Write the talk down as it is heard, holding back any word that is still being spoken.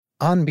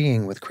On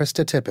Being with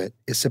Krista Tippett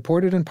is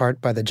supported in part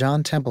by the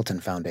John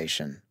Templeton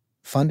Foundation,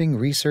 funding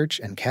research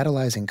and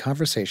catalyzing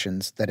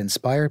conversations that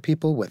inspire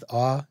people with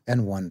awe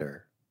and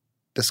wonder.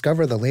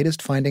 Discover the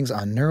latest findings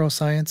on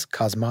neuroscience,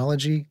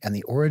 cosmology, and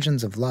the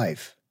origins of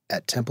life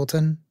at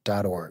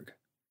templeton.org.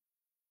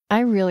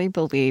 I really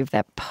believe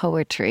that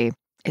poetry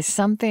is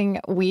something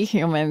we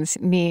humans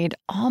need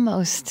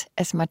almost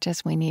as much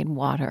as we need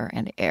water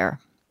and air.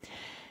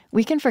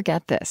 We can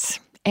forget this.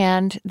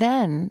 And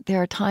then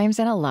there are times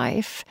in a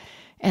life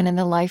and in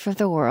the life of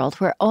the world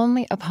where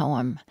only a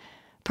poem,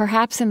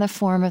 perhaps in the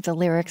form of the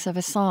lyrics of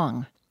a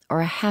song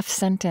or a half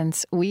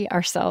sentence we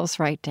ourselves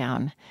write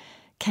down,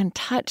 can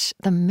touch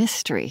the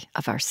mystery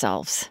of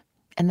ourselves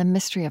and the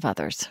mystery of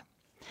others.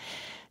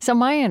 So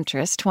my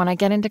interest when I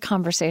get into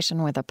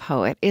conversation with a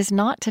poet is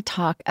not to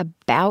talk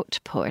about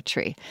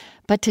poetry,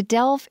 but to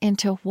delve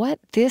into what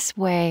this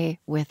way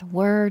with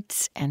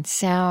words and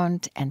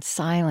sound and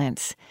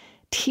silence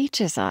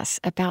teaches us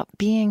about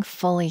being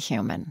fully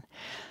human.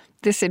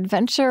 This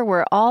adventure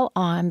we're all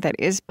on that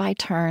is by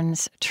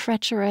turns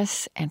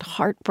treacherous and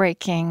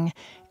heartbreaking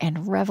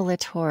and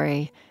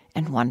revelatory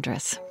and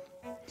wondrous.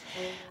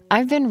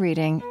 I've been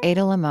reading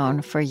Ada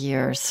Limón for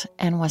years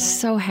and was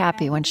so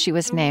happy when she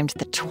was named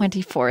the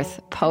 24th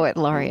Poet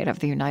Laureate of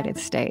the United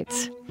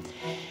States.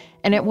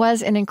 And it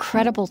was an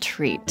incredible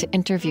treat to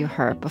interview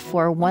her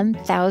before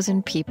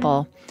 1,000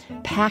 people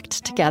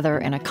packed together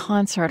in a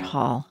concert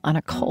hall on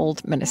a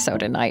cold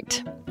Minnesota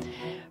night.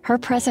 Her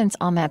presence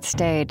on that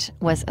stage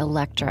was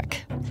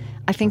electric.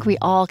 I think we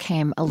all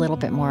came a little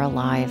bit more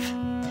alive.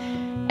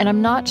 And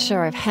I'm not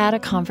sure I've had a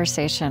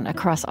conversation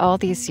across all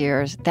these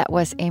years that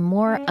was a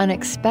more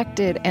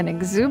unexpected and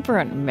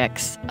exuberant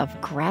mix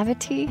of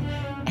gravity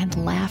and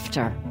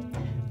laughter.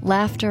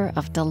 Laughter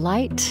of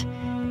delight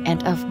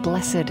and of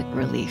blessed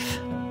relief.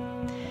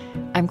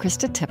 I'm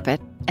Krista Tippett,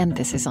 and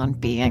this is On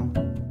Being.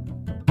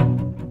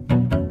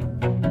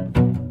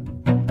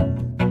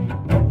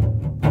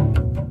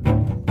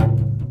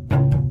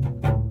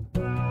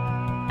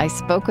 I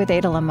spoke with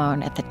Ada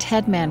Limón at the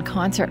Ted Mann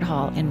Concert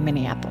Hall in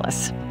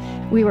Minneapolis.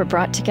 We were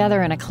brought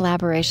together in a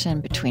collaboration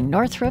between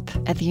Northrop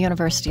at the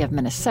University of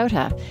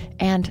Minnesota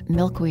and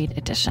Milkweed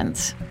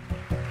Editions.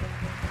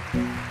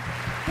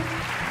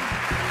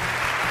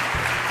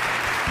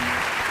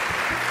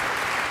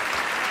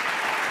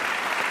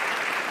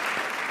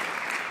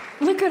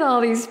 Look at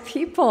all these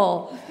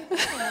people.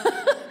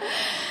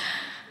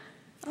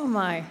 Oh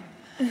my.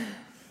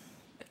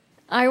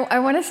 I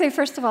want to say,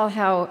 first of all,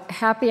 how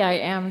happy I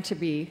am to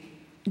be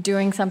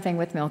doing something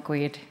with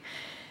Milkweed,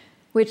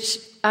 which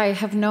I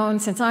have known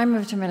since I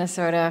moved to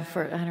Minnesota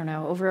for,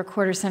 over a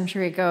quarter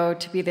century ago,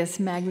 to be this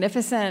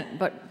magnificent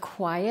but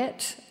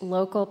quiet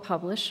local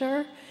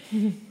publisher.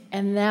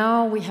 And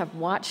now we have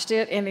watched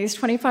it in these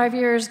 25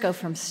 years go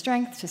from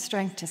strength to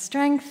strength to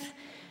strength.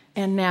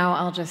 And now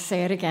I'll just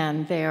say it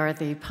again, they are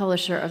the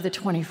publisher of the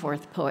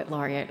 24th Poet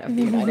Laureate of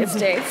the United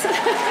States.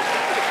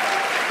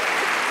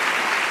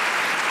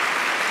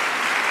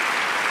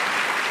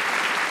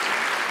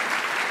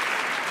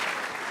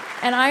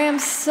 And I am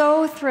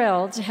so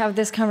thrilled to have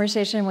this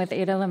conversation with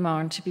Ada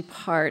Limón to be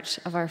part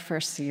of our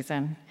first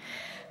season.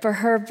 For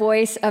her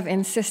voice of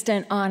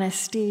insistent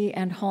honesty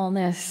and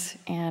wholeness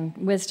and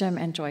wisdom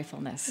and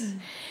joyfulness.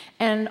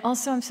 And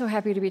also I'm so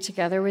happy to be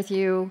together with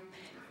you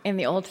in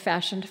the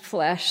old-fashioned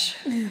flesh,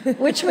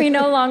 which we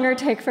no longer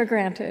take for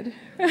granted.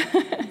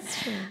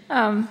 That's true.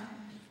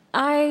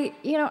 I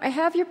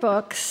have your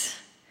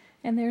books,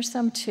 and there's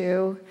some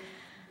too.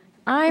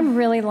 I'm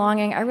really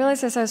longing. I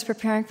realized as I was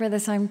preparing for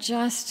this,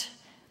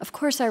 of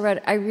course I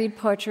read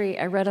poetry.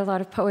 I read a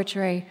lot of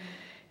poetry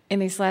in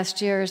these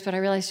last years, but I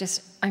realized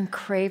I'm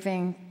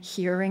craving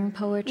hearing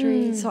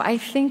poetry. So I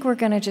think we're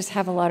going to just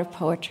have a lot of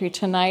poetry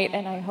tonight,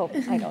 and I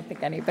don't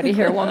think anybody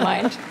here will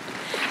mind.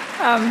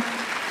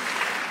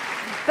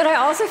 But I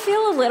also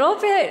feel a little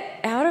bit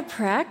out of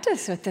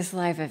practice with this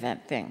live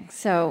event thing.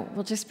 So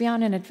we'll just be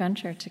on an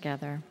adventure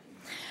together.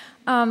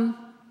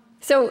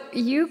 So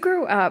you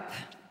grew up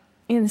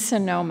in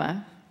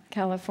Sonoma,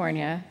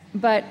 California,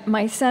 but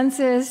my sense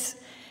is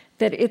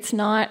that it's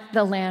not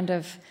the land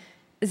of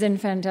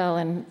Zinfandel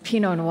and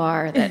Pinot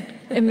Noir that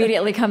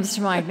immediately comes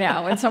to mind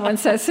now when someone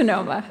says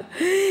Sonoma.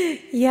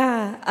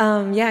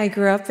 I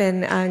grew up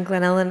in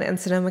Glen Ellen and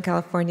Sonoma,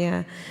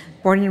 California,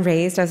 born and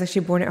raised. I was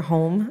actually born at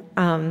home.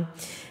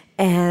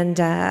 And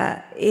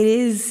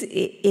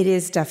it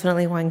is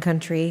definitely wine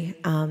country,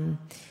 and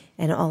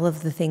all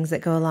of the things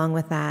that go along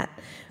with that.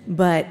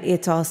 But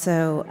it's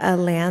also a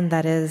land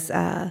that is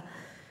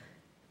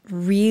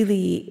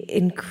really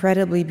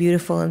incredibly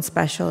beautiful and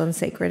special and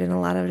sacred in a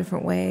lot of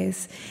different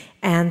ways.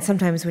 And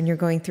sometimes when you're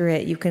going through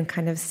it, you can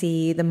kind of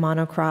see the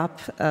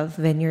monocrop of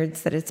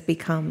vineyards that it's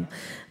become.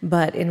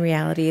 But in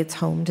reality, it's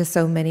home to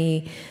so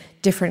many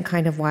different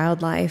kind of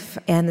wildlife.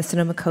 And the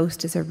Sonoma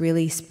Coast is a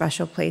really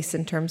special place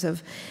in terms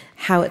of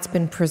how it's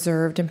been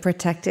preserved and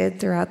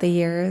protected throughout the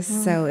years.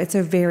 So it's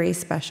a very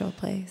special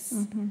place.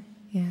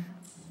 Yeah.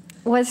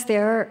 Was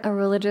there a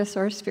religious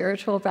or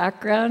spiritual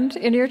background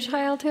in your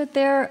childhood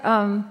there,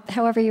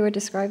 however you would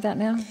describe that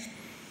now?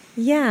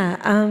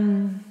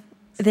 Yeah,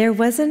 there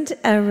wasn't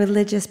a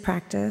religious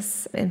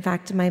practice. In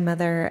fact, my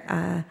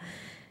mother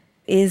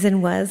is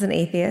and was an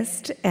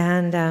atheist,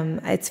 and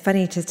it's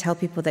funny to tell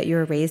people that you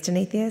were raised an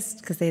atheist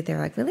because they're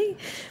like, really?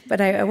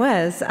 But I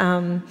was,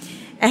 and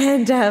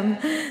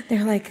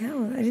they're like,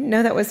 oh, I didn't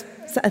know that was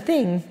a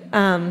thing.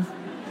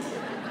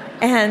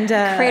 And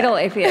Cradle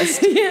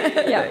atheist.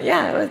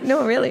 yeah.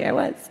 No, really, I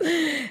was,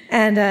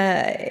 and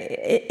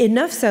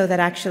enough so that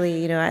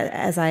actually,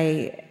 as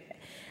I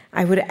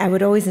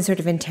would always sort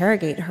of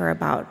interrogate her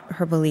about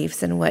her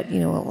beliefs and what,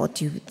 well,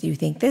 do you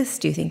think this?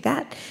 Do you think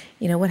that?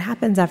 What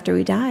happens after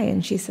we die?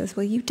 And she says,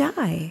 well, you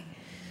die,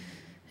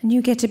 and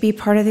you get to be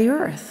part of the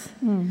earth,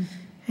 and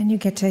you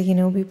get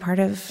to, be part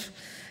of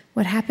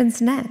what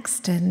happens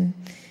next. And,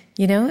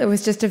 it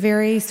was just a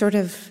very sort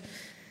of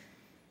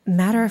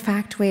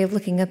matter-of-fact way of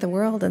looking at the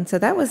world. And so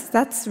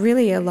that's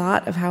really a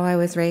lot of how I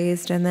was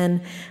raised. And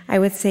then I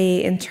would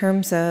say in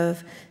terms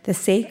of the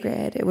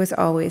sacred, it was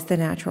always the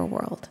natural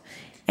world.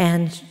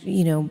 And,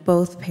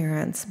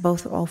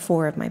 all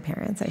four of my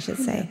parents, I should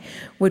say,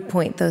 would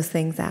point those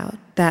things out.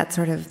 That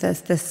sort of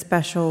this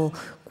special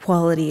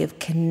quality of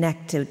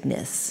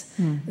connectedness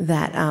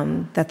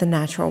that the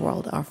natural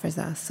world offers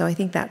us. So I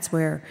think that's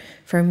where,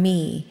 for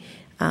me,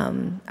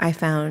 I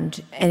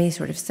found any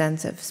sort of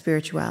sense of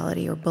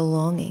spirituality or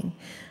belonging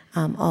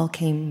all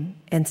came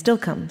and still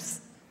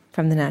comes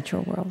from the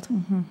natural world.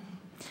 Mm-hmm.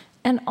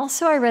 And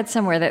also I read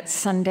somewhere that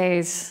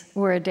Sundays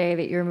were a day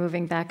that you're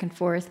moving back and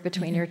forth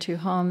between your two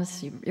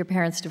homes. Your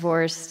parents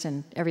divorced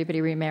and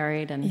everybody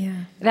remarried.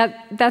 And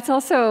that's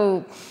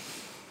also,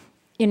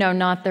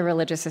 not the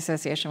religious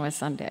association with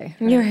Sunday.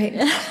 Right? You're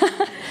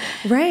right.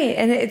 Right.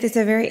 And it's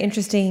a very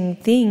interesting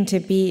thing to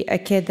be a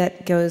kid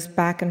that goes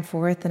back and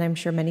forth. And I'm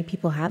sure many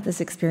people have this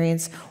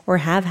experience or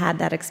have had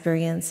that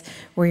experience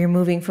where you're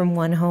moving from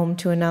one home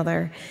to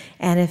another.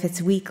 And if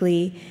it's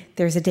weekly,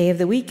 there's a day of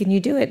the week and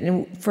you do it.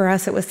 And for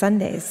us, it was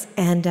Sundays.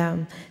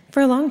 And for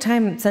a long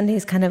time,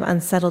 Sundays kind of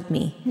unsettled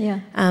me,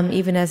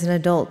 even as an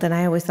adult. And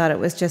I always thought it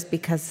was just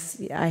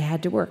because I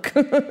had to work.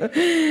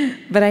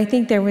 But I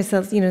think there was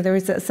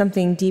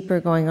something deeper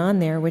going on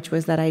there, which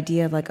was that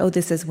idea of like, oh,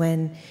 this is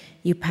when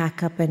you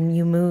pack up and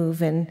you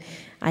move. And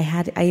I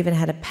even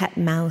had a pet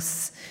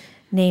mouse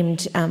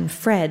named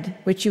Fred,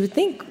 which you would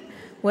think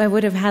I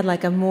would have had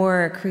like a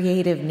more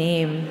creative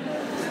name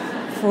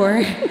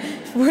for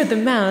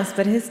the mouse,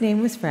 but his name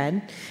was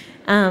Fred.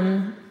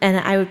 And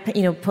I would,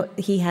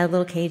 he had a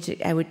little cage.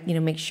 I would,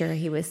 make sure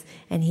he would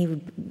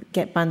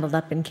get bundled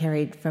up and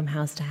carried from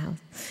house to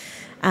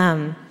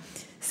house.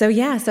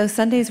 So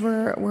Sundays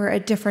were a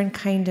different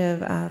kind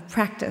of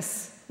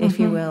practice, if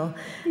you will,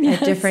 a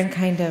different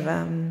kind of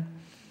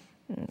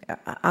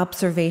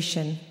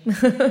observation.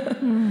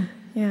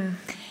 Yeah.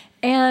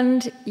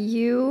 And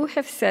you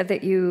have said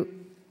that you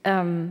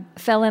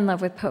fell in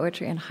love with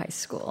poetry in high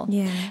school.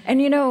 Yeah.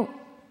 And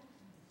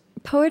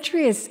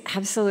poetry is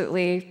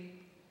absolutely,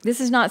 this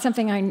is not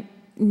something I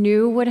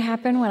knew would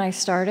happen when I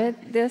started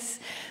this,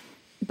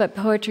 but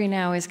poetry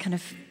now is kind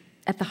of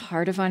at the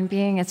heart of On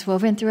Being. It's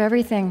woven through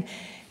everything.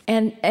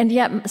 And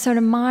yet, sort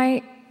of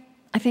I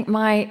think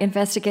my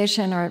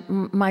investigation or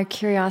my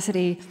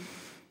curiosity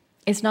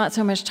is not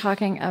so much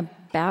talking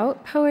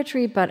about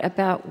poetry, but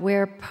about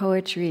where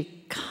poetry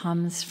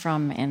comes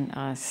from in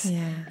us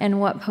and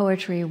what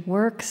poetry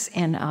works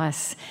in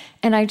us.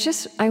 And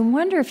I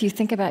wonder if you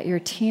think about your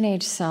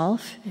teenage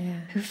self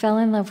who fell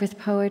in love with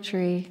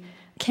poetry,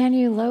 can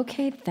you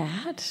locate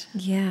that?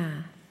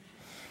 Yeah.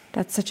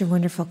 That's such a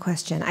wonderful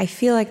question. I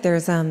feel like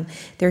there's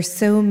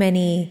so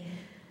many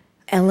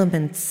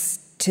elements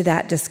to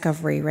that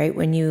discovery, right?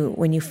 When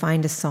you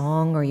find a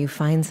song or you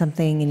find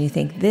something and you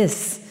think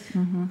this,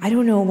 I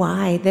don't know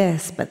why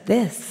this, but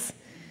this.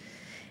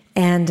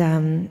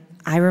 And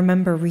I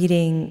remember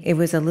reading, it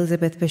was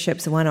Elizabeth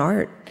Bishop's One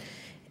Art,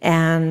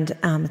 and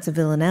it's a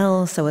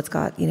villanelle, so it's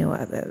got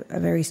a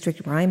very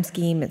strict rhyme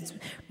scheme. It's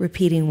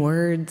repeating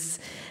words,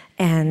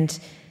 and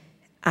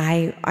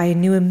I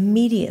knew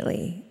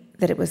immediately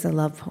that it was a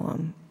love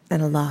poem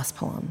and a lost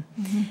poem,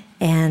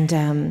 and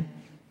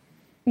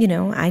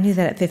I knew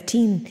that at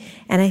 15,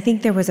 and I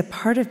think there was a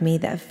part of me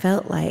that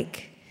felt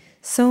like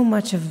so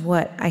much of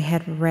what I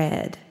had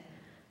read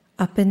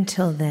up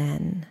until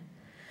then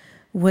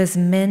was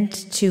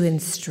meant to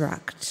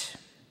instruct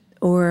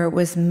or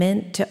was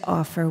meant to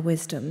offer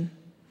wisdom.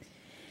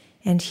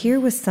 And here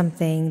was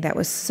something that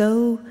was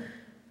so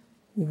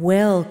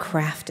well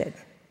crafted.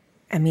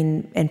 I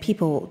mean, and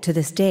people to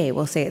this day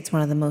will say it's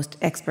one of the most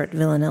expert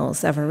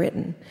villanelles ever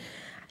written.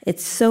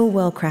 It's so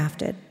well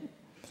crafted,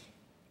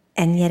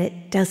 and yet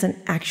it doesn't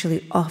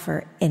actually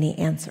offer any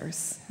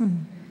answers.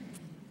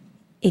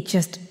 It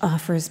just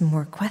offers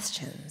more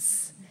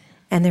questions.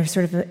 And there's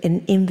sort of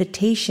an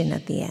invitation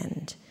at the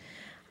end.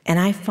 And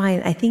I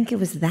think it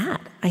was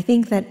that. I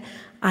think that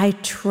I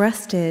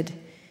trusted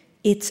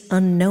its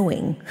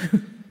unknowing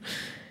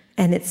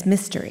and its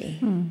mystery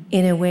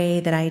in a way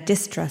that I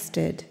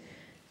distrusted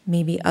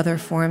maybe other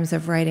forms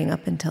of writing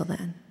up until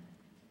then.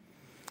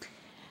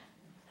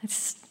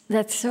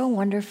 That's so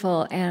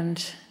wonderful.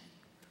 And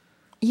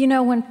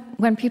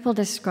when people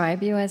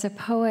describe you as a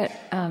poet,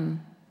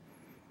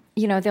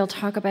 they'll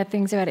talk about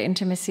things about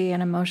intimacy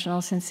and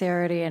emotional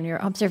sincerity and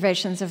your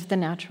observations of the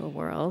natural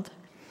world.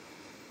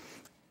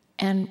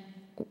 And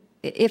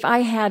if I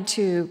had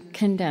to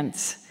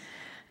condense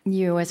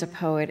you as a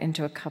poet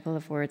into a couple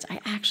of words, I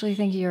actually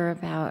think you're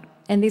about,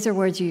 and these are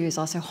words you use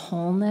also,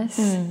 wholeness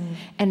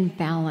and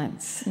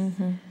balance.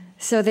 Mm-hmm.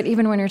 So that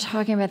even when you're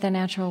talking about the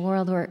natural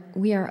world,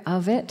 we are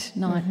of it,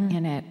 not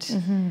in it.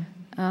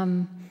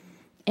 Mm-hmm.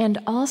 And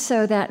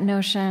also that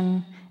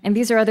notion, and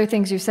these are other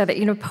things you said,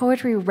 that,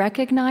 poetry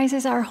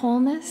recognizes our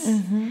wholeness,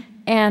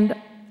 and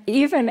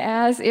even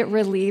as it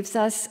relieves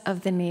us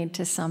of the need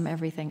to sum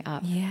everything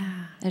up.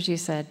 Yeah. As you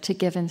said, to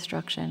give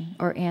instruction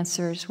or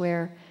answers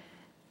where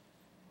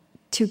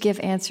to give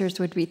answers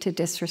would be to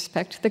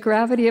disrespect the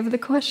gravity of the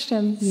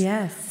questions.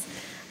 Yes.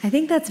 I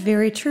think that's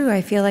very true.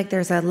 I feel like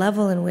there's a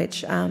level in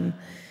which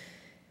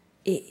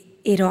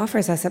it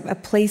offers us a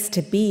place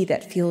to be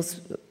that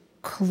feels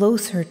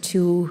closer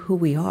to who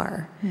we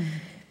are.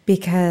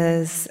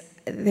 Because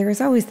there's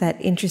always that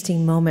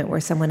interesting moment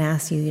where someone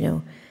asks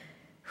you,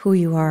 who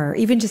you are, or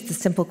even just the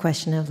simple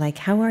question of like,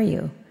 how are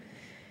you?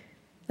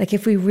 Like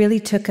if we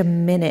really took a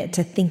minute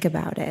to think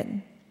about it,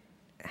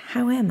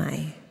 how am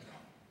I?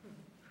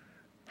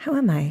 How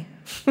am I?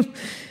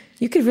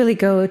 You could really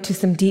go to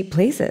some deep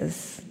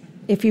places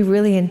if you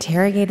really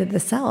interrogated the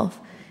self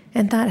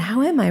and thought,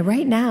 how am I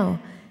right now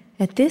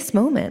at this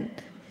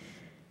moment?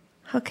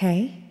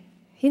 Okay,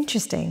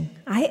 interesting.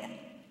 I've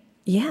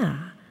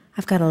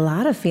got a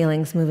lot of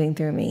feelings moving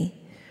through me.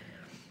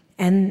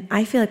 And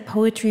I feel like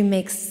poetry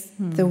makes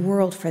the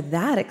world for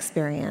that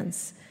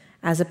experience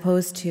as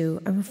opposed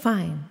to, I'm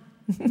fine.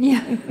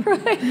 Yeah,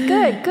 right.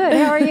 Good.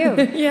 How are you?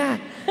 Yeah.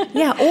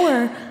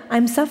 Or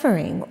I'm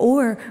suffering.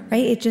 Or,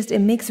 right,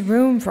 it makes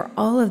room for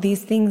all of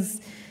these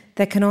things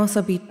that can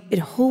also be, it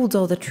holds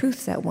all the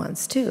truths at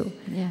once too.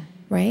 Yeah.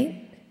 Right?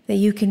 That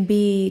you can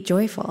be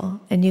joyful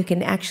and you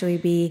can actually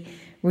be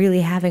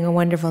really having a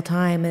wonderful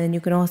time, and then you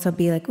can also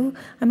be like, ooh,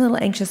 I'm a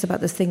little anxious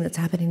about this thing that's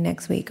happening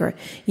next week, or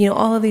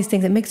all of these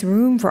things. It makes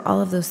room for all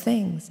of those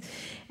things.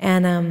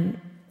 And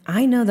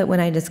I know that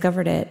when I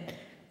discovered it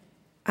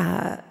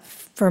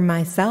for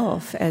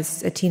myself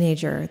as a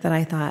teenager, that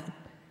I thought,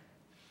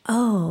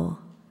 oh,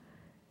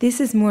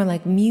 this is more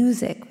like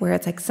music, where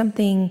it's like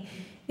something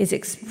is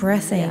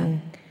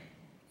expressing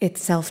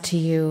itself to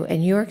you,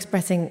 and you're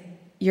expressing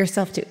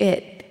yourself to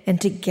it,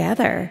 and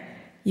together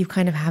you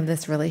kind of have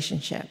this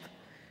relationship,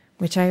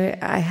 which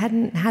I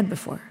hadn't had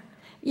before.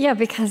 Yeah,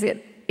 because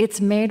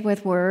it's made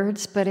with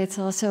words, but it's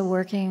also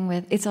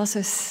it's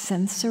also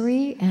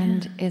sensory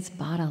and it's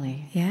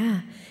bodily.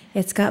 Yeah.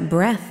 It's got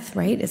breath,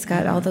 right? It's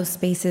got all those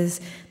spaces,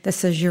 the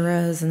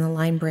caesuras and the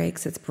line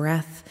breaks, it's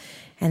breath.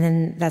 And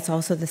then that's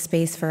also the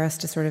space for us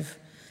to sort of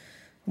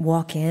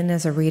walk in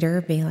as a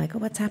reader, being like, oh,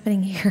 what's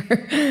happening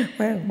here?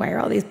 Why are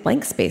all these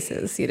blank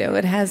spaces?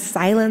 It has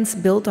silence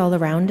built all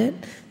around it,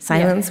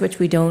 silence which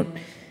we don't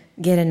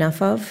get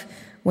enough of.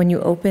 When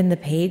you open the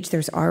page,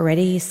 there's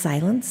already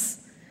silence,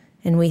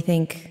 and we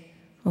think,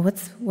 well,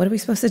 what are we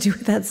supposed to do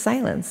with that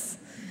silence?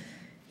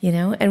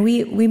 And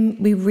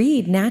we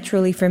read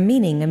naturally for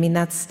meaning. I mean,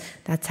 that's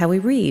how we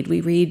read.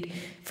 We read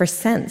for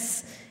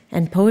sense,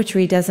 and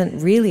poetry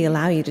doesn't really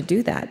allow you to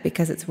do that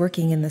because it's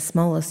working in the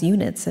smallest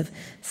units of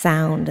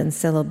sound and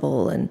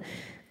syllable and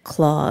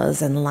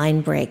clause and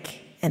line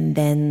break, and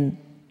then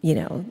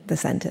the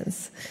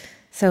sentence.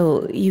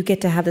 So you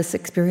get to have this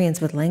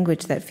experience with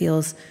language that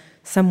feels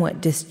somewhat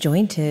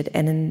disjointed,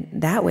 and in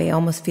that way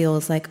almost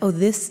feels like, oh,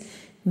 this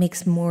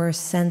makes more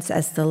sense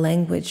as the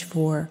language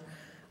for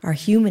our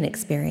human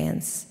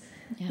experience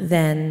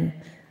than,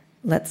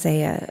 let's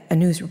say, a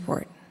news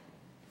report.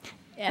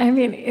 I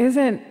mean,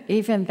 isn't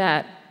even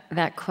that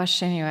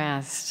question you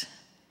asked,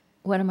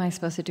 what am I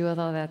supposed to do with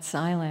all that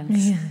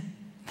silence? Yeah.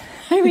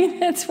 I mean,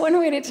 that's one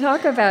way to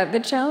talk about the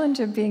challenge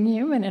of being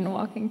human and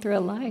walking through a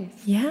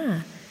life.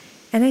 Yeah.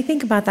 And I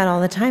think about that all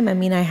the time. I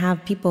mean, I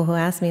have people who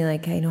ask me,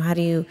 like, how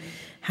do you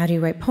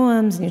write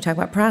poems? And you talk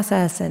about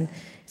process, and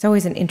it's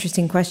always an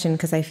interesting question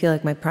because I feel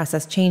like my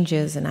process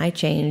changes and I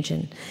change.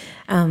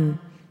 And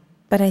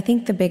but I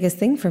think the biggest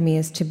thing for me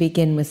is to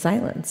begin with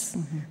silence.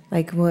 Mm-hmm.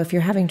 Like, well, if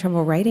you're having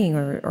trouble writing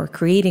or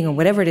creating or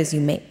whatever it is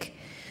you make,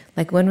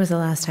 like, when was the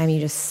last time you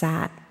just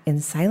sat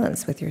in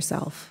silence with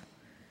yourself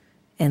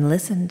and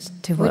listened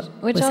to what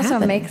which was also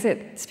happening? makes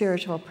it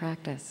spiritual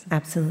practice.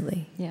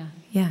 Absolutely. Yeah.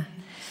 Yeah.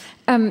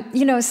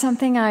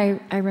 Something I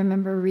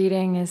remember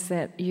reading is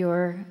that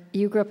you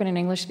grew up in an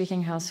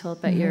English-speaking household,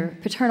 but your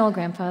paternal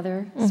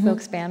grandfather spoke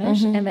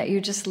Spanish, and that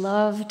you just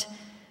loved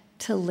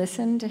to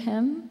listen to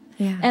him.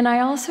 Yeah. And I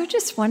also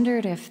just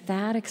wondered if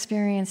that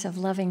experience of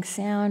loving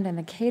sound and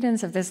the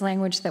cadence of this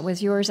language that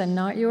was yours and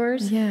not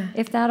yours,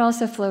 if that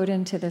also flowed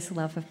into this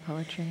love of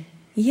poetry.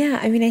 Yeah,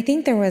 I mean, I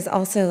think there was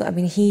also,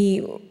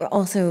 he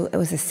also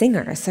was a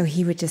singer, so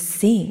he would just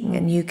sing,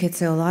 and you could,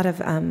 so a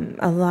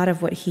lot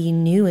of what he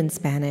knew in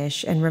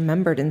Spanish and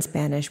remembered in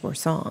Spanish were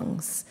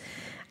songs.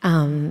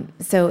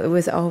 So it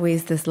was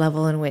always this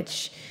level in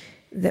which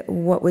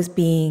what was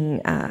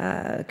being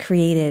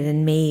created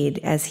and made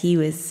as he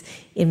was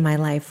in my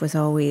life was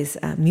always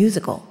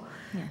musical.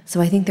 Yeah.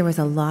 So I think there was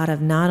a lot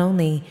of, not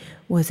only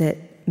was it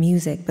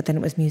music, but then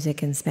it was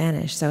music in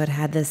Spanish. So it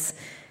had this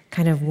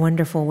kind of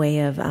wonderful way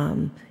of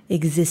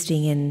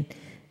existing in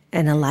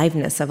an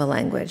aliveness of a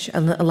language,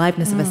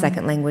 aliveness of a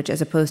second language,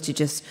 as opposed to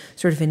just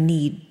sort of a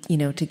need,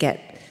 to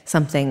get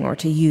something or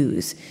to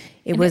use.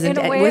 It wasn't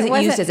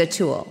used as a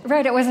tool.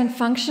 Right, it wasn't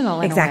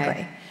functional in a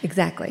way.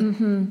 Exactly.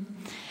 Mm-hmm.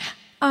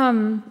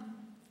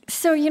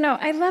 So,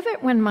 I love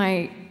it when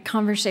my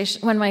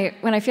conversation, when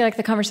I feel like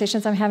the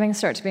conversations I'm having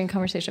start to be in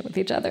conversation with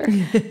each other.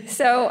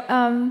 So,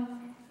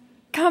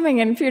 coming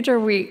in future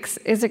weeks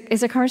is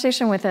a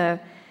conversation with a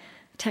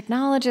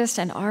technologist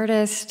and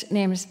artist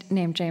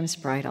named James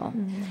Bridle,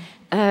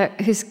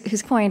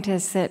 whose point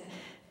is that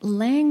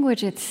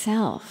language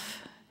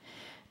itself,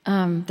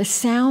 the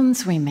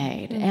sounds we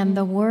made and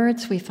the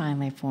words we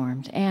finally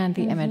formed and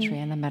the imagery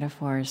and the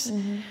metaphors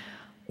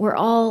were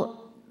all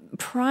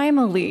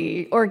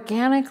primally,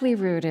 organically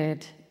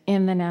rooted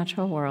in the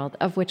natural world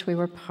of which we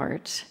were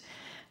part.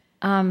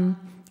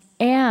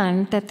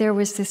 And that there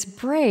was this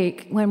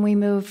break when we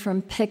moved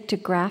from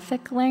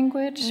pictographic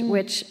language,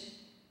 which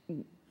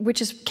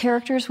is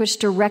characters which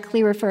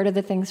directly refer to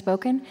the thing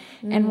spoken,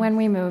 and when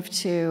we moved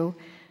to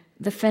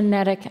the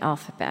phonetic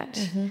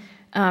alphabet.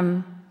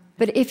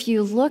 But if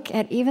you look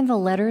at even the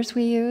letters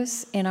we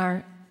use in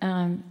our,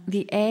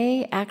 the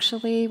A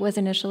actually was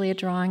initially a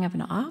drawing of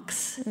an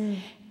ox,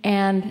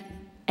 and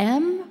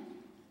M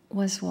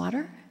was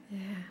water,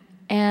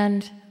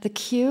 and the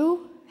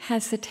Q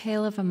has the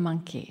tail of a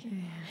monkey.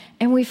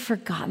 And we've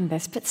forgotten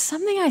this, but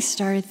something I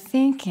started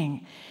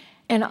thinking,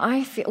 and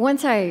I feel,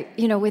 once I,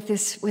 with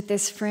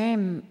this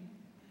frame,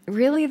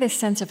 really this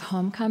sense of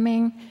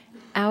homecoming,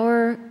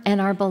 our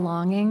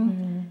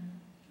belonging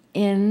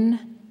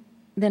in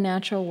the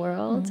natural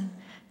world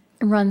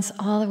runs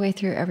all the way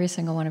through every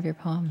single one of your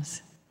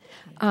poems.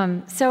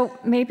 So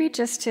maybe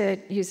just to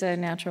use a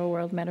natural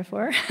world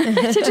metaphor,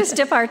 to just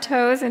dip our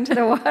toes into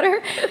the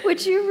water,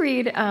 would you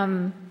read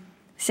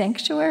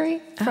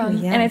Sanctuary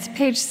from, and it's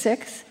page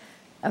 6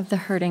 of The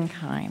Hurting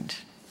Kind.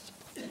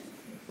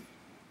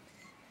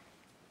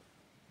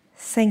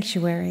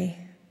 Sanctuary.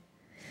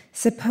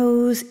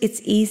 Suppose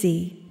it's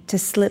easy to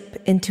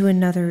slip into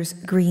another's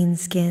green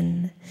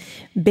skin,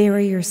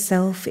 bury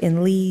yourself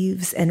in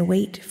leaves and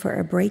wait for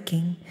a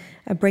breaking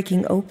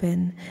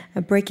open,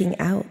 a breaking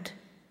out.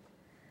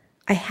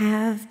 I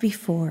have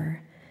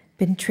before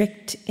been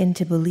tricked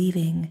into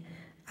believing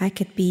I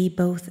could be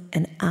both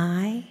an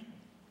I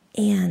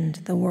and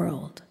the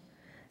world.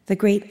 The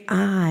great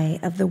I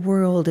of the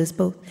world is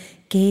both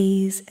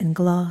gaze and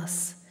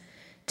gloss,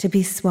 to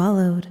be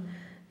swallowed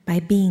by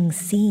being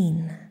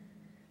seen,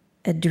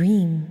 a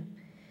dream,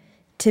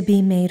 to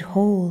be made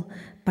whole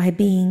by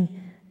being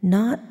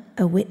not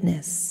a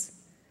witness,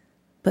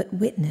 but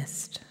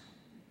witnessed.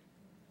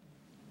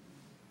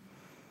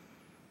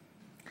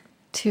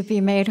 To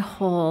be made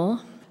whole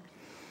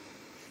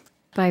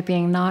by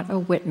being not a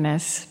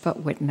witness,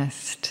 but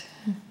witnessed.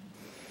 Can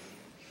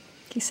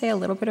you say a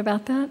little bit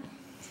about that?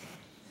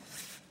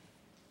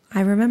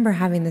 I remember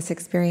having this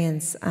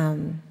experience. I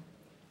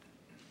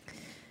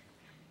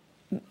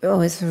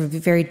was sort of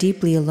very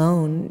deeply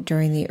alone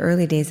during the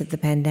early days of the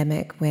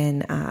pandemic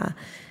when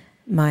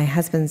my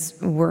husband's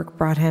work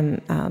brought him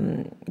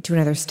to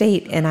another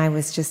state, and it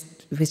was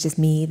just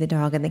me, the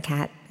dog, and the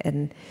cat,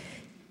 and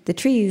the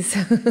trees.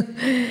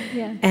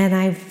 Yeah. And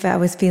I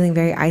was feeling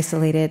very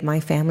isolated. My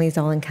family's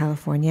all in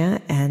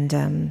California,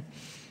 and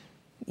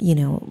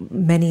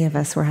many of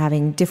us were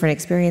having different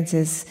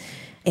experiences,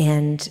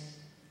 and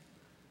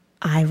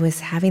I was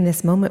having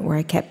this moment where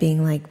I kept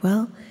being like,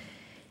 well,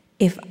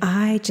 if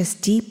I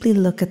just deeply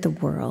look at the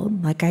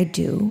world like I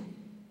do,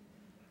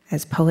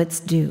 as poets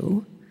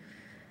do,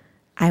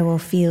 I will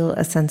feel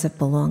a sense of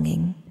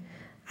belonging.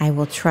 I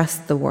will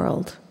trust the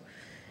world,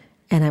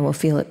 and I will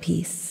feel at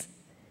peace.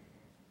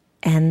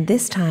 And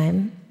this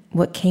time,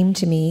 what came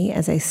to me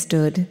as I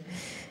stood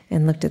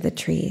and looked at the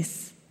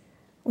trees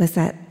was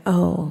that,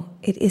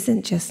 it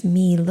isn't just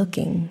me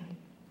looking.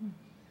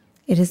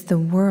 It is the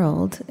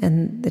world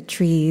and the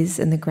trees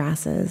and the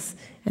grasses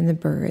and the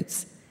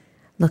birds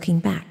looking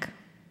back.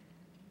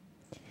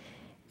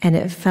 And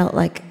it felt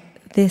like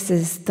this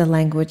is the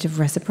language of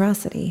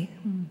reciprocity.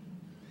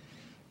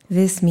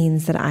 This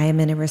means that I am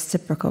in a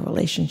reciprocal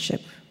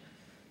relationship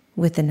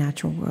with the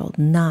natural world,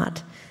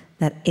 not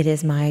that it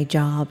is my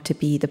job to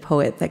be the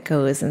poet that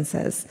goes and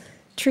says,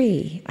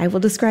 tree, I will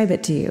describe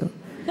it to you,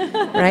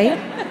 right?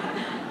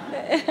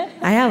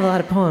 I have a lot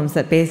of poems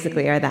that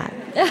basically are that.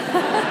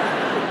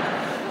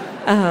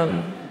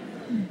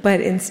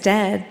 But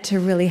instead, to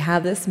really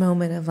have this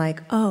moment of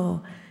like,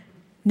 no,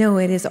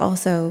 it is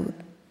also,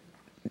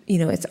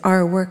 it's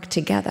our work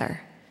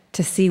together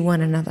to see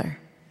one another.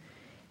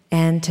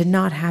 And to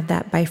not have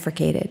that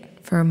bifurcated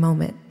for a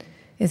moment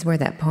is where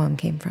that poem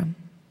came from.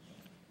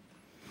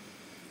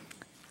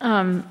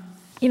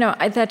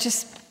 That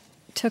just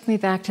took me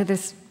back to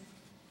this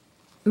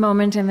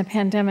moment in the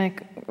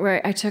pandemic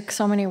where I took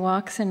so many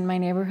walks in my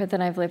neighborhood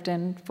that I've lived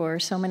in for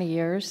so many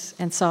years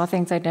and saw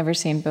things I'd never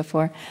seen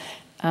before,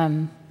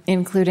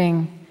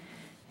 including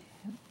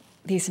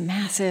these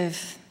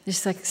massive,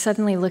 just like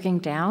suddenly looking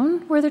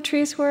down where the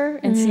trees were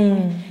and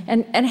seeing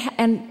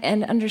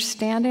and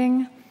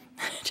understanding,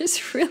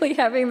 just really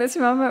having this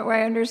moment where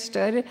I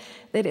understood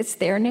that it's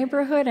their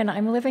neighborhood and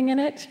I'm living in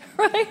it,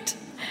 right?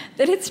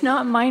 That it's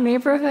not my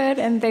neighborhood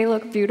and they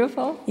look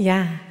beautiful.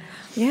 Yeah.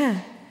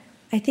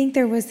 I think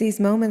there was these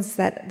moments,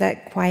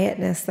 that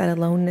quietness, that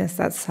aloneness,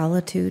 that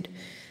solitude,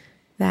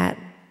 that,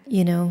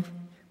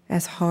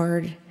 as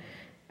hard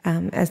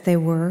as they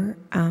were,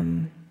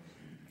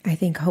 I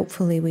think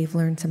hopefully we've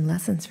learned some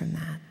lessons from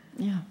that.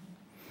 Yeah.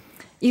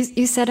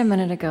 You said a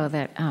minute ago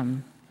that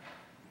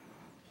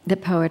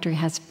that poetry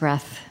has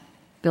breath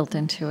built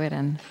into it,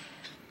 and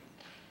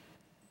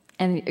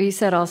you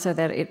said also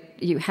that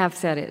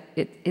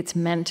it's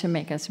meant to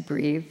make us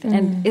breathe.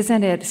 And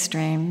isn't it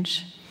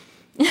strange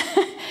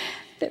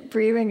that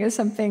breathing is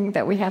something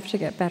that we have to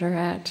get better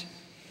at?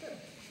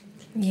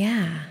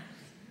 Yeah.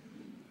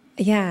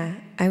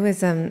 I was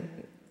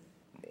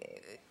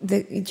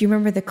do you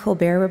remember the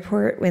Colbert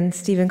Report when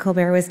Stephen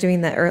Colbert was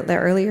doing the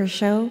earlier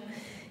show?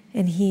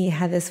 And he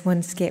had this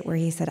one skit where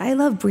he said, "I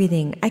love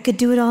breathing. I could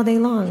do it all day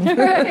long."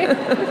 Right.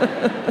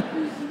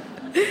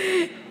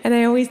 And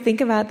I always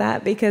think about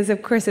that because,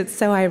 of course, it's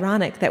so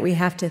ironic that we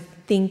have to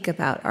think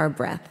about our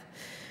breath,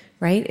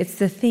 right? It's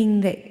the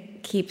thing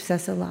that keeps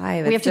us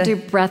alive. We have to do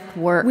breath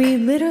work. We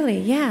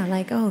literally,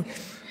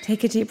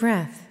 take a deep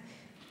breath.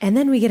 And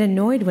then we get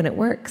annoyed when it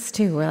works,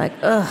 too. We're like,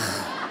 ugh,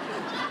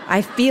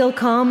 I feel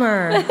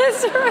calmer.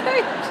 That's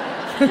right.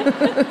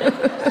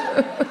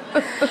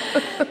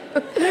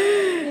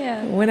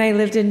 Yeah. When I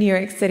lived in New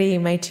York City,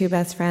 my two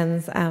best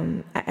friends,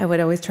 I would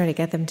always try to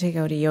get them to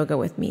go to yoga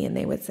with me, and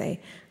they would say,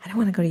 "I don't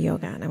want to go to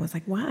yoga." And I was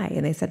like, "Why?"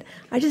 And they said,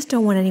 "I just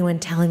don't want anyone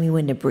telling me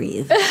when to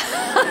breathe."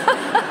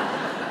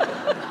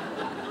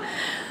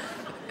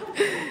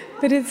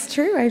 But it's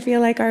true. I feel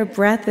like our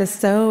breath is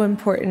so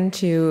important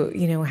to,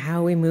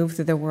 how we move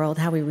through the world,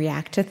 how we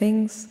react to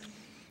things,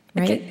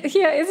 right?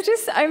 Yeah, it's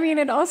just,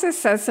 it also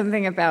says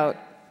something about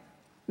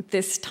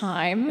this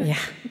time. Yeah.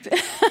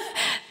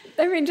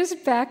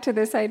 Just back to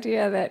this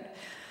idea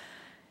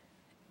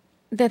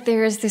that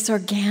there is this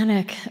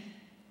organic,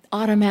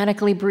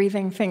 automatically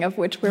breathing thing of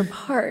which we're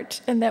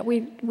part, and that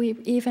we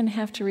even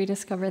have to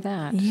rediscover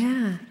that.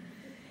 Yeah.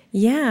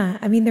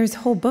 There's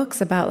whole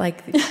books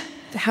about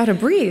how to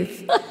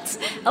breathe.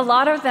 A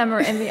lot of them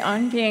are in the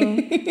On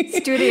Being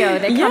studio.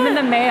 They come in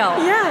the mail.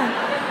 Yeah.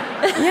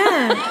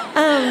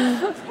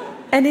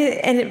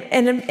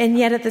 And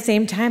yet at the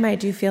same time, I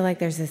do feel like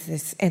there's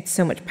this it's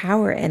so much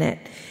power in it.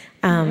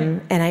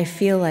 And I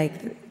feel like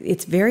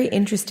it's very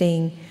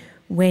interesting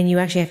when you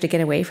actually have to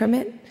get away from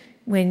it.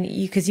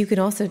 Because you can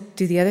also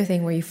do the other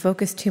thing where you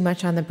focus too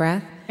much on the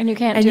breath. And you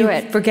can't do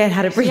it. Forget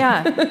how to breathe.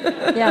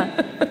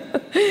 Yeah.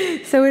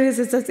 So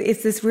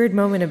it's this weird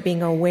moment of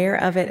being aware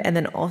of it and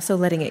then also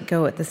letting it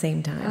go at the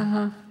same time.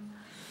 Uh-huh.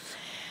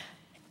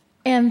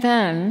 And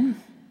then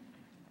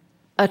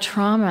a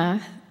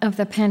trauma of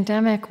the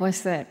pandemic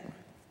was that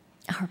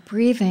our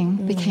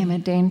breathing became a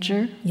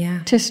danger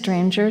to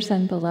strangers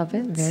and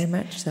beloveds. Very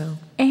much so.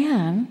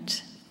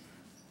 And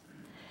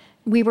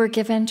we were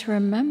given to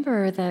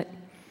remember that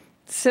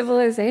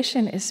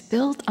civilization is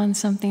built on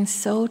something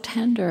so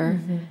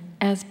tender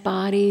as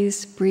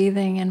bodies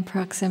breathing in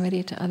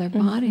proximity to other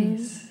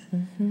bodies.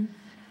 Mm-hmm.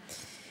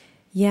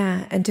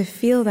 Yeah, and to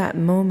feel that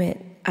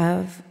moment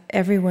of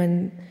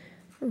everyone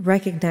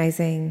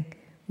recognizing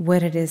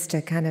what it is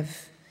to kind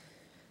of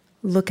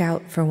look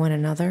out for one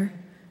another,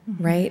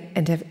 right?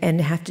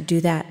 And have to do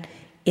that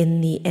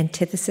in the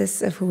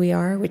antithesis of who we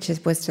are, which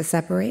was to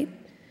separate,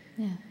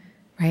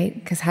 right?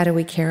 Because how do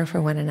we care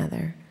for one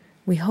another?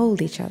 We hold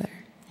each other.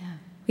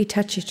 We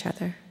touch each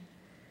other.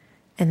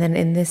 And then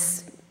in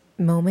this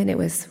moment, it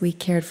was we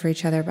cared for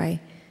each other by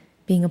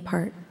being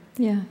apart.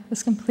 Yeah, it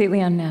was completely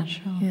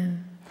unnatural. Yeah.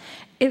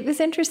 It was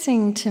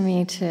interesting to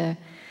me to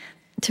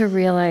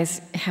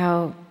realize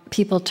how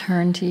people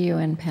turn to you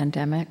in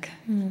pandemic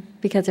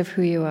because of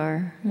who you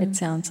are, it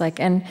sounds like.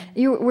 And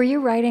were you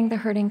writing The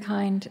Hurting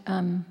Kind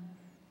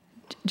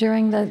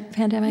during the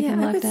pandemic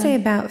and lockdown? I would say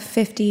about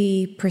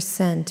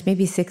 50%,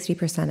 maybe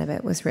 60% of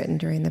it was written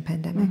during the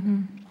pandemic.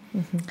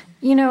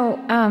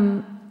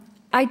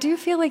 I do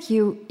feel like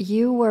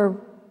you were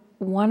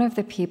one of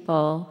the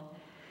people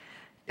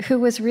who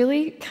was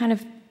really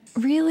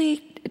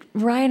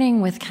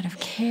writing with kind of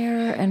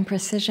care and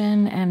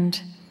precision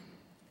and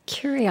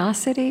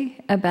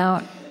curiosity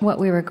about what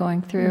we were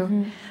going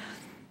through.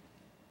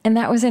 And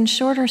that was in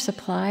shorter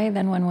supply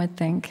than one would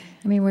think.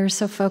 We were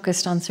so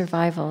focused on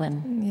survival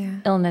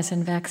and illness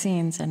and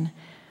vaccines and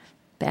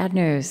bad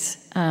news.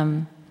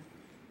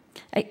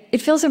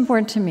 It feels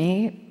important to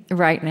me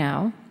right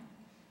now,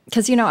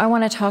 because, I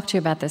want to talk to you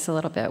about this a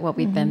little bit, what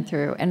we've been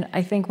through. And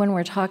I think when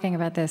we're talking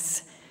about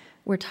this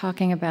we're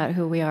talking about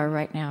who we are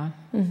right now.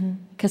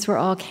 Because we're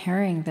all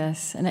carrying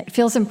this. And it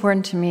feels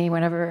important to me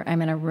whenever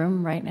I'm in a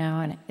room right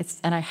now,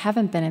 and I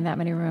haven't been in that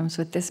many rooms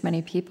with this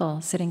many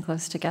people sitting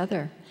close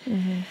together,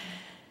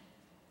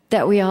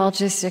 that we all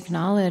just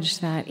acknowledge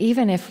that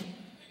even if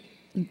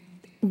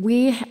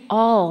we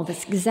all,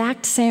 this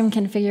exact same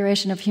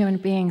configuration of human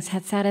beings,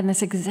 had sat in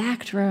this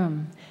exact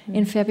room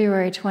in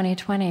February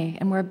 2020,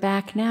 and we're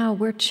back now,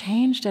 we're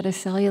changed at a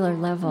cellular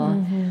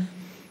level.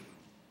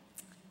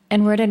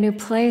 And we're at a new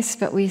place,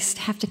 but we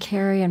have to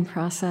carry and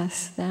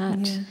process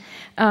that.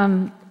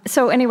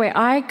 So anyway,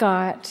 I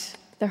got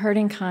the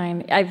hurting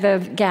kind,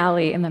 the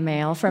galley in the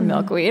mail from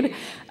Milkweed.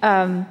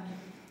 And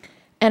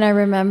I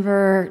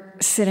remember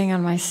sitting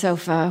on my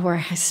sofa where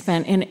I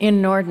spent an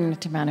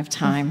inordinate amount of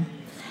time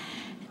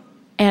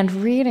and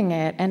reading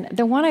it. And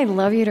the one I'd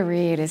love you to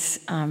read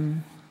is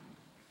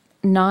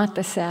Not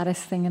the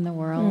Saddest Thing in the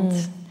World.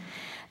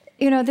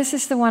 You know, this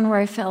is the one where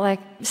I felt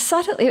like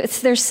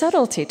there's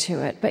subtlety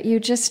to it, but you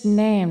just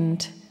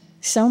named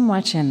so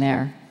much in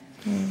there.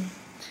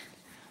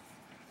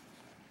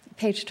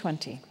 Page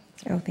 20.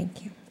 Oh,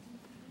 thank you.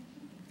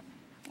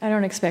 I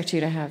don't expect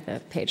you to have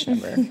the page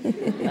number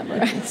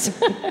memorized.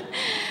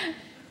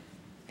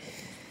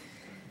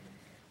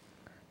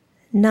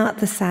 Not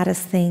the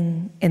saddest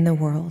thing in the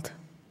world.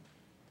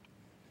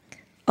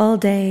 All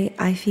day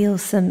I feel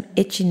some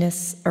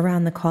itchiness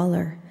around the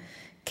collar,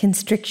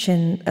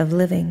 constriction of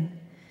living.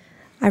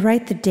 I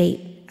write the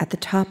date at the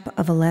top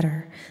of a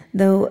letter,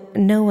 though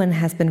no one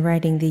has been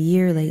writing the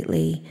year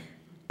lately.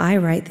 I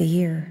write the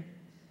year.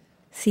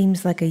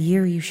 Seems like a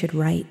year you should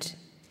write,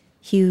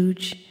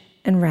 huge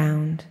and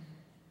round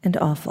and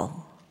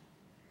awful.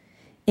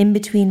 In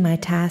between my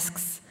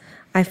tasks,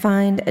 I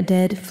find a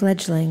dead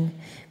fledgling,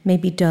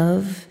 maybe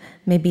dove,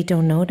 maybe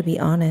don't know to be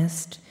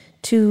honest,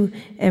 too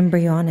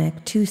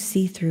embryonic, too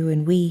see-through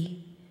and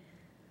wee.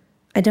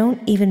 I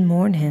don't even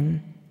mourn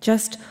him,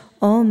 just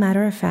all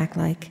matter-of-fact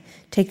like,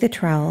 take the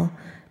trowel,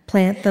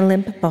 plant the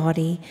limp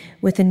body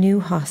with a new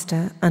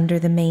hosta under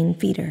the main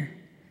feeder.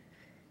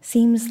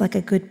 Seems like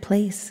a good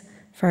place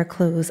for a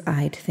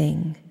close-eyed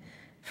thing,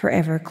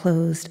 forever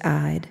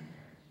closed-eyed,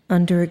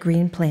 under a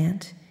green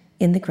plant,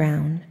 in the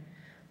ground,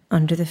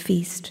 under the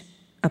feast,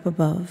 up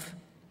above.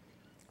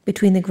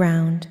 Between the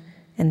ground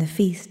and the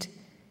feast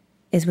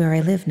is where I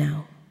live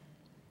now.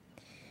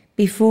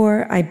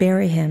 Before I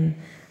bury him,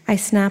 I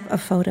snap a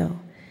photo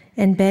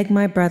and beg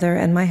my brother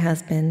and my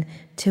husband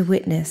to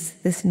witness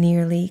this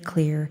nearly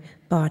clear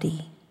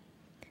body.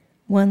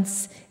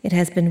 Once it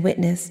has been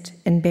witnessed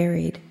and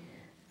buried,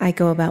 I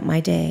go about my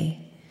day,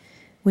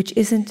 which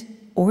isn't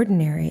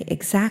ordinary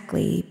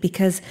exactly,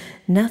 because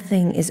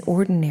nothing is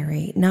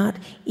ordinary, not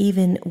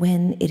even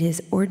when it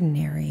is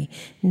ordinary.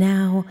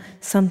 Now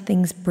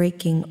something's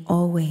breaking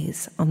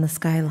always on the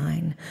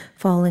skyline,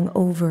 falling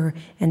over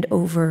and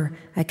over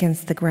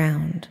against the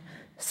ground,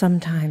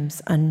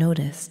 sometimes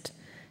unnoticed,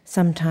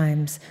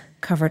 sometimes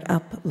covered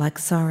up like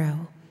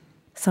sorrow,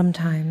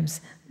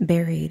 sometimes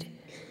buried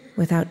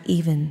without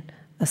even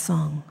a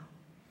song.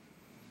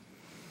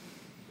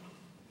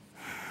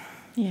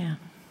 Yeah.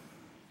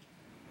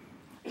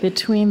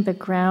 Between the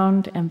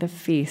ground and the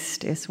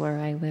feast is where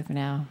I live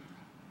now.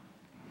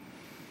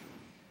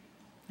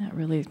 That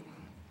really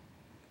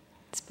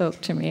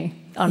spoke to me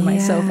on my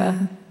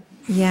sofa.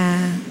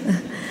 Yeah.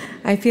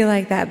 I feel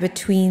like that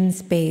between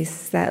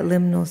space, that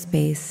liminal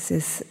space,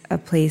 is a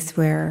place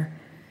where,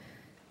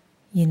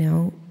 you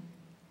know,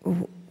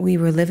 we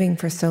were living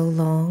for so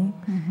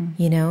long,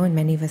 you know, and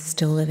many of us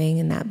still living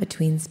in that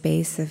between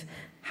space of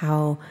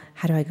how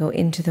do I go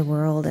into the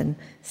world and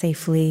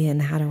safely,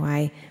 and how do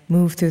I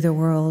move through the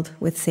world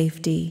with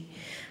safety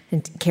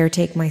and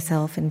caretake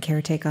myself and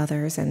caretake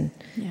others, and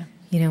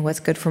you know, what's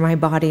good for my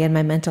body and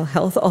my mental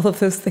health, all of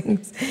those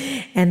things.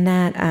 And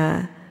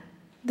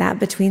that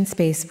between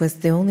space was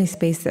the only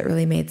space that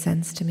really made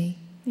sense to me.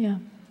 Yeah.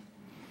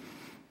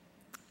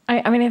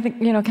 I mean, I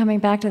think, you know, coming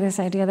back to this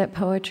idea that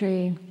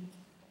poetry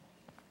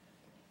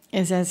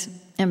is as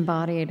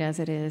embodied as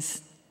it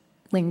is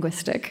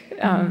linguistic.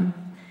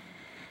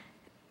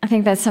 I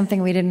think that's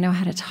something we didn't know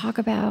how to talk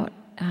about.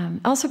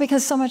 Also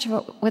because so much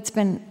of what's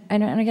been,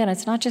 and again,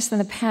 it's not just in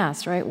the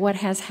past, right? What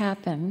has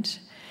happened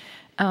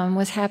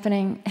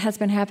has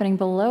been happening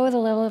below the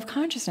level of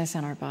consciousness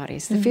in our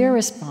bodies. The fear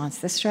response,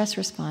 the stress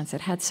response,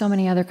 it had so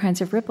many other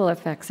kinds of ripple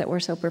effects that were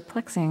so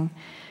perplexing.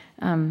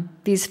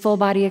 These full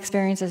body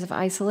experiences of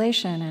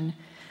isolation and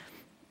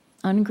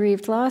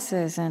ungrieved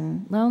losses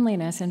and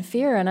loneliness and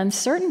fear and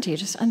uncertainty.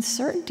 Just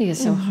uncertainty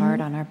is so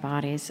hard on our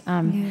bodies.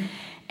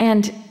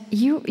 And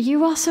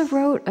you also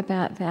wrote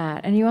about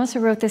that, and you also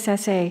wrote this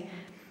essay.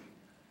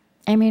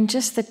 I mean,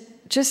 just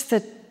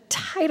the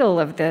title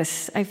of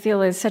this, I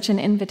feel, is such an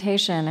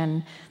invitation,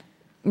 and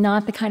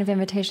not the kind of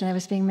invitation that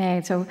was being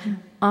made. So,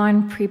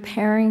 on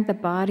preparing the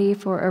body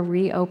for a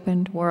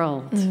reopened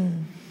world.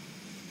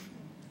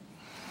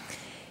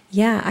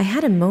 Yeah, I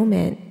had a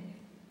moment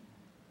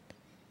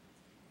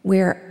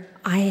where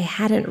I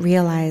hadn't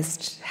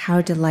realized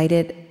how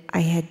delighted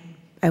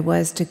I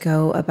was to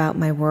go about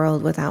my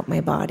world without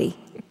my body.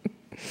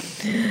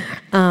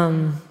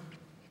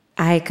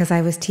 Because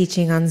I was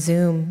teaching on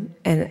Zoom,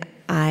 and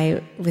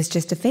I was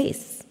just a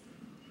face.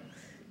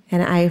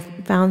 And I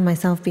found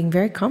myself being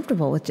very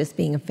comfortable with just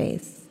being a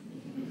face.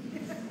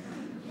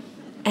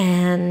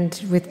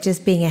 And with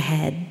just being a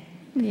head.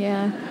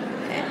 Yeah.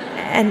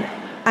 And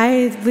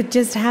I would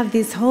just have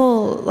these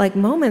whole like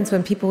moments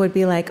when people would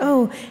be like,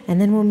 oh,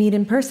 and then we'll meet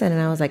in person.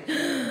 And I was like,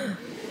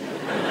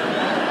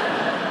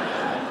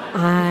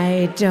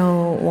 I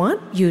don't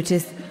want you to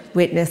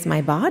witness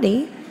my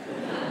body.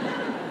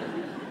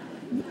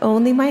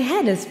 Only my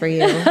head is for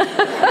you.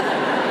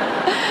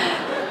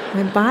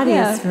 My body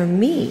is for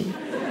me.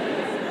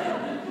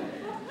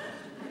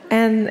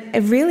 And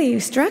it really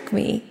struck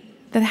me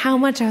that how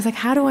much I was like,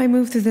 how do I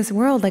move through this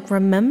world? Like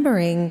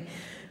remembering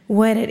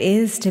what it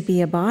is to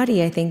be a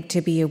body. I think to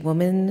be a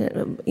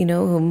woman,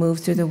 who moves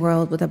through the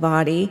world with a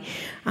body,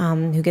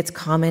 who gets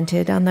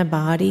commented on the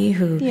body,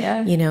 who,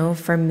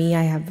 for me,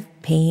 I have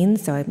pain,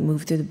 so I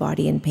move through the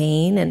body in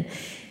pain. And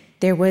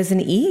there was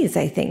an ease,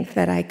 I think,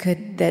 that I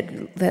could,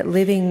 that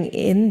living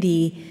in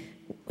the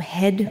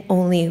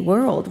head-only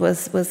world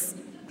was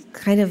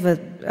kind of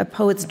a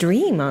poet's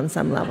dream on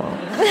some level.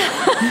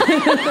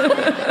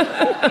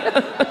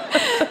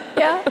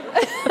 Yeah.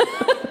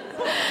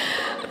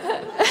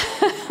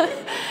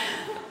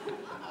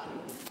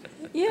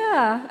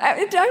 Yeah. I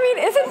mean,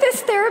 isn't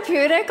this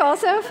therapeutic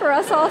also for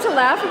us all to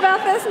laugh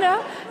about this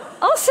now?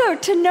 Also,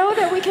 to know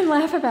that we can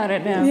laugh about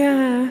it now.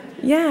 Yeah.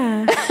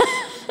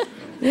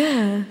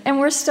 Yeah. And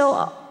we're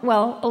still,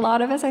 a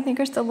lot of us, I think,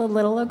 are still a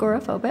little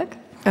agoraphobic.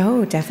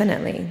 Oh,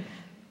 definitely.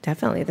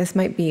 Definitely. This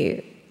might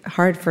be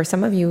hard for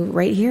some of you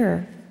right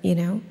here,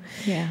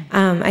 Yeah.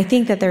 I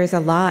think that there's a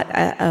lot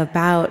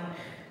about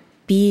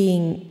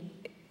being,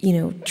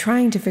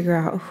 trying to figure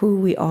out who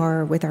we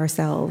are with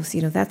ourselves.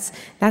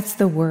 That's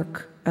the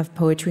work of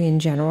poetry in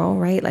general,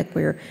 right? Like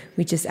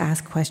we just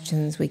ask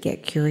questions, we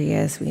get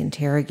curious, we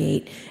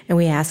interrogate, and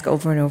we ask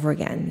over and over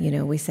again.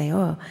 We say,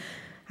 oh,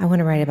 I want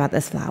to write about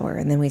this flower.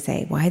 And then we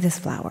say, why this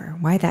flower?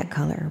 Why that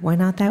color? Why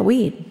not that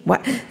weed?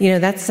 What?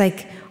 That's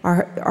like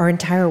our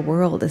entire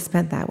world is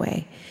spent that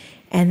way.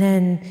 And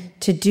then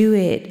to do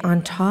it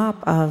on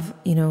top of,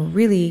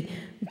 really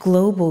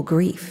global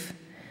grief,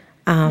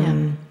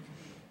 that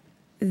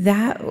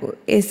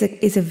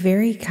is a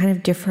very kind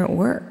of different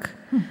work.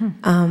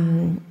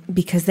 Mm-hmm.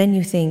 Because then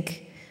you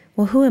think,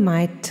 well, who am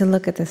I to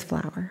look at this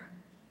flower?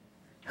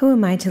 Who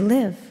am I to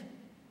live?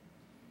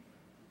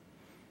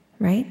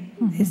 Right?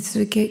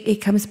 Mm-hmm.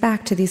 It comes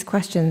back to these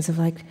questions of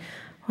like,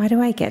 why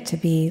do I get to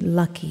be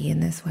lucky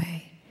in this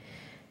way?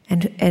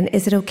 And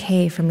is it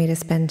okay for me to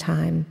spend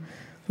time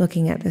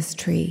looking at this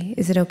tree?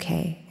 Is it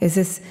okay? Is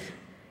this,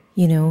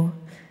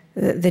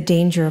 the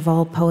danger of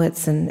all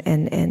poets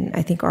and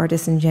I think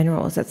artists in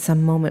general is at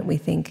some moment we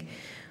think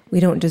we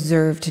don't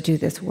deserve to do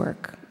this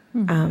work.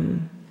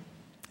 Mm-hmm.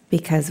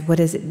 Because what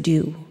does it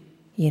do?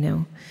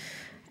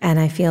 And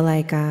I feel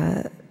like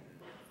the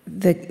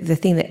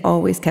thing that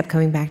always kept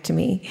coming back to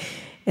me,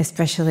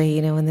 especially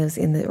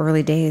in the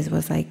early days,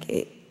 was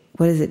like,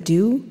 what does it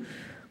do?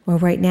 Well,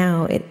 right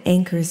now it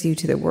anchors you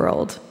to the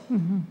world.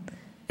 Mm-hmm.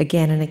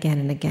 Again and again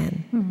and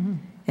again. Mm-hmm.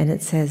 And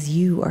it says,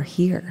 you are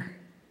here.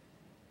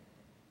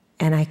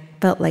 And I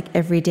felt like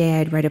every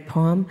day I'd write a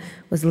poem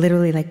was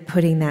literally like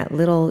putting that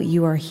little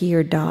you are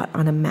here dot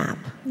on a map.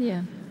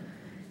 Yeah.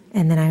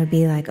 And then I would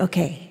be like,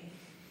 okay,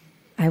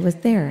 I was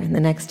there. And the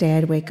next day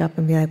I'd wake up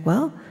and be like,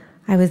 well,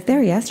 I was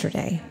there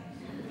yesterday.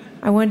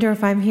 I wonder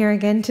if I'm here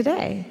again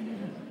today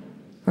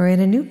or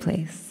in a new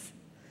place.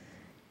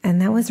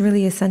 And that was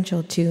really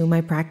essential to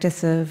my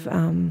practice of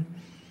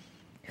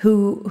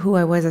who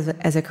I was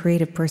as a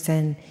creative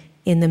person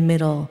in the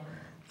middle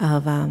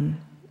of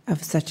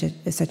such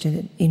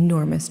an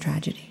enormous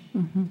tragedy.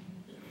 Mm-hmm.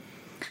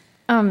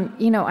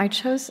 I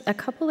chose a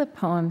couple of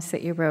poems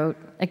that you wrote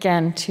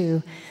again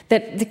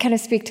that kind of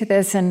speak to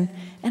this, and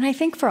I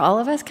think for all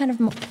of us, kind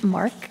of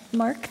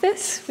mark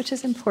this, which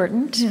is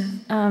important.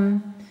 Yeah.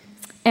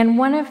 And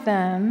one of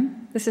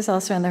them, this is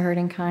also in The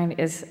Hurting Kind,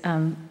 is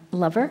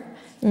Lover,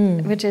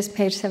 which is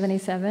page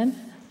 77.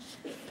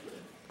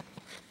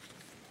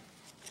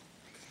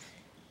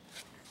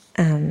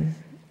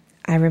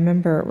 I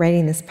remember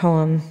writing this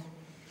poem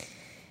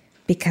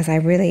because I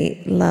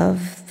really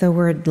love the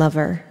word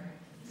lover.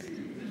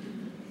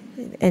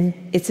 And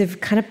it's a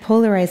kind of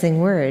polarizing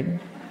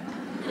word,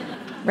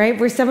 right?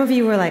 Where some of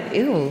you were like,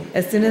 ew,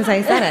 as soon as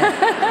I said it.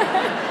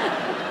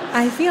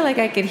 I feel like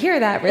I could hear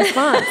that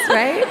response,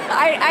 right?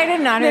 I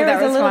did not hear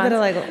that response. There was a little bit of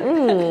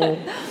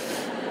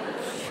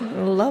like,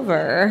 ooh,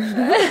 lover.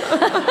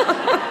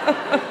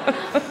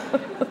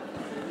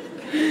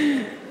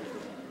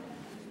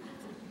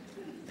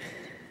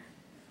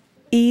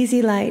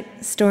 Easy light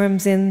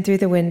storms in through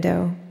the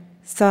window,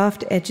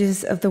 soft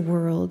edges of the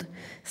world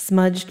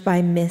smudged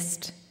by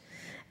mist,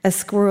 a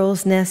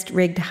squirrel's nest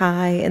rigged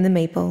high in the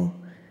maple.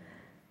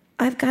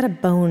 I've got a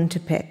bone to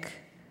pick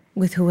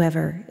with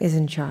whoever is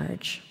in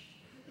charge.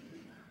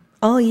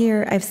 All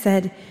year I've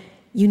said,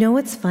 you know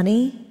what's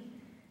funny?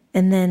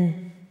 And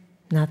then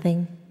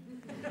nothing.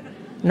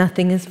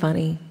 Nothing is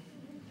funny.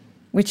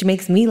 which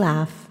makes me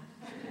laugh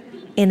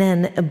in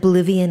an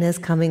oblivion is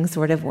coming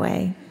sort of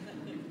way.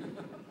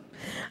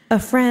 A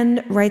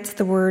friend writes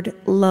the word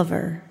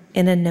lover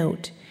in a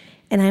note,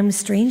 and I'm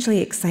strangely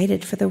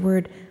excited for the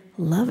word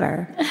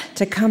lover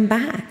to come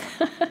back.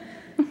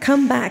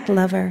 Come back,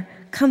 lover.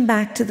 Come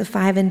back to the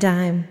 5 and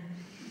dime.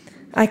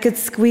 I could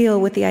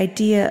squeal with the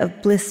idea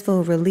of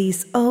blissful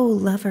release. Oh,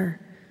 lover,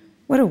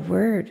 what a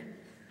word,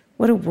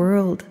 what a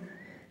world,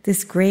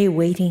 this gray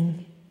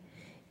waiting.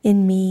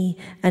 In me,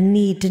 a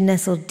need to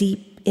nestle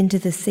deep into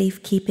the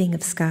safekeeping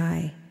of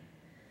sky.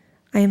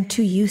 I am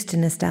too used to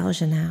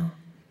nostalgia now,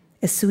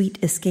 a sweet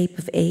escape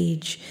of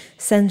age,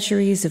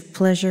 centuries of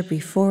pleasure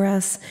before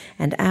us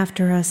and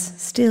after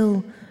us,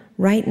 still,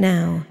 right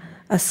now,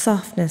 a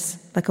softness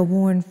like a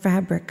worn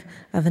fabric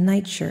of a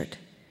nightshirt.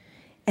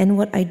 And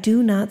what I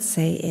do not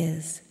say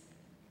is,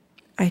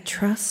 I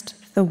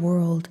trust the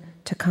world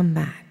to come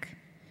back,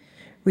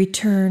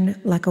 return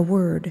like a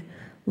word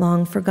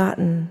long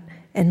forgotten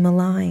and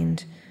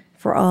maligned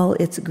for all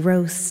its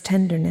gross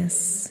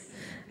tenderness,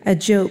 a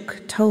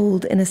joke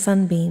told in a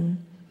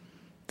sunbeam,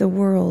 the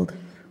world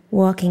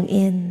walking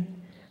in,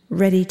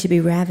 ready to be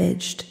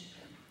ravaged,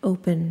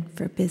 open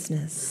for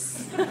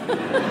business.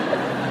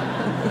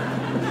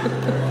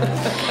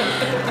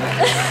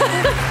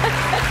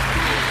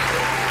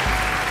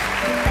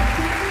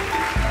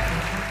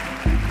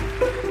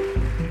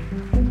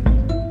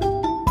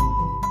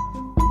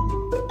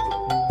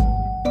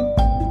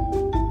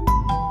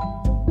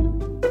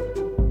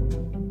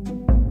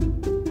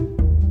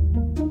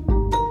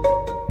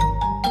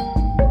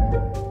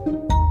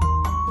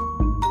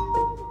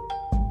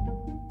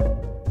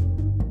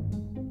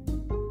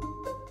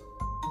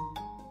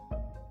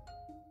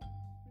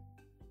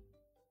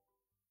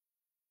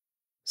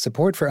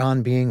 Support for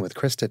On Being with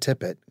Krista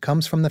Tippett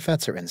comes from the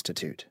Fetzer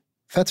Institute.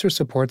 Fetzer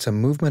supports a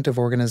movement of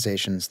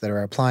organizations that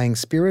are applying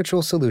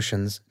spiritual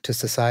solutions to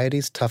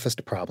society's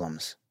toughest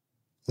problems.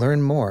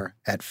 Learn more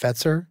at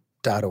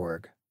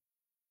fetzer.org.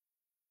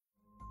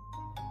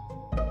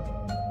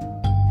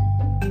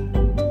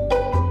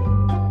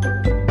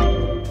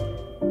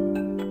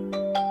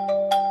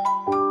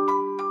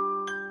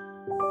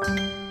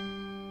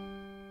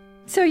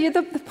 So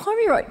the poem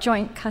you wrote,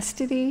 Joint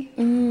Custody,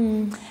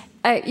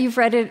 you've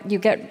read it, you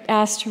get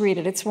asked to read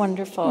it, it's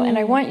wonderful, and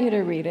I want you to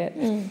read it.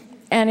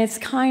 And it's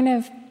kind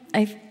of,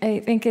 I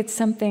think it's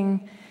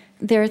something,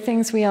 there are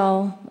things we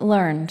all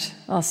learned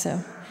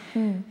also.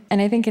 And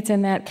I think it's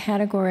in that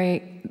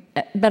category,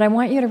 but I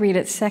want you to read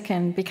it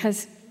second,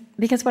 because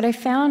what I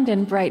found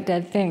in Bright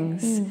Dead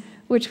Things,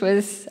 which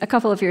was a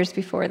couple of years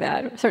before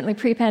that, certainly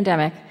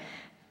pre-pandemic,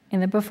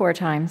 in the before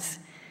times,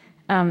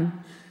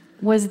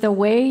 was the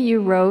way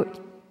you wrote,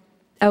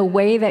 a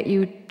way that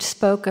you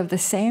spoke of the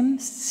same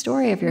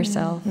story of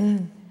yourself.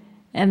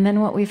 And then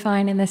what we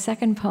find in the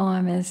second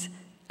poem is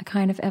a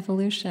kind of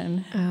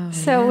evolution.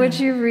 Would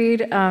you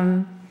read,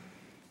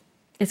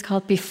 it's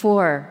called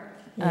Before,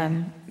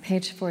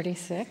 page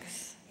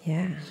 46.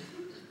 Yeah.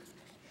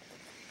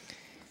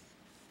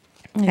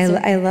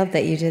 I love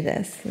that you did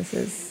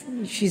this.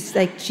 She's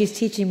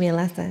teaching me a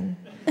lesson.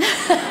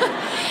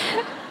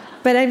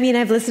 But I mean,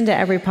 I've listened to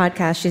every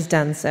podcast she's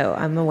done, so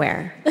I'm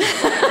aware.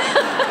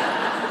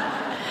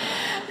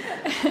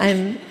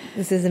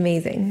 This is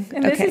amazing.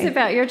 And this is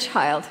about your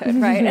childhood,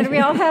 right? And we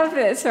all have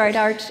this, right?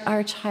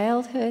 Our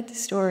childhood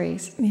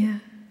stories.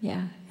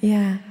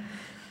 Yeah.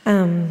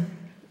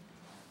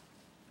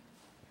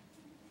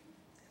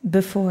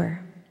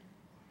 Before.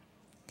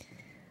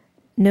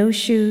 No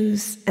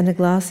shoes and a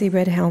glossy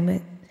red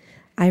helmet,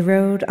 I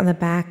rode on the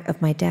back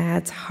of my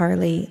dad's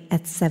Harley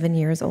at 7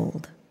 years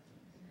old.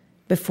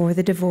 Before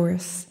the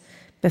divorce,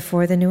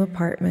 before the new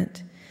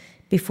apartment,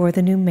 before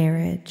the new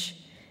marriage,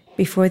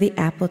 before the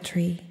apple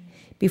tree,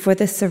 before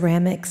the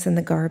ceramics and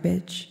the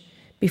garbage,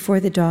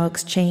 before the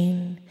dog's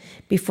chain,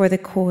 before the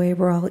koi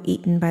were all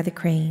eaten by the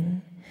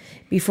crane,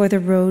 before the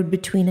road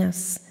between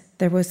us,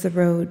 there was the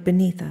road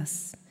beneath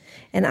us,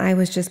 and I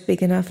was just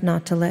big enough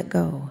not to let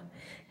go.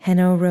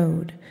 Henno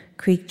Road,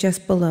 creek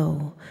just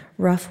below,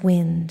 rough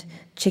wind,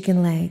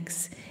 chicken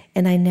legs,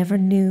 and I never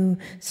knew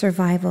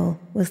survival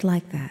was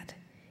like that.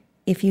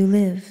 If you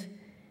live,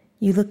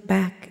 you look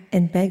back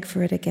and beg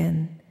for it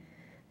again.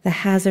 The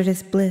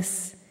hazardous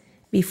bliss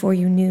before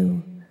you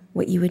knew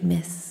what you would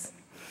miss.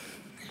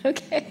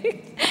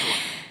 Okay.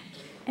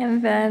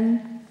 And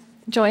then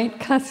Joint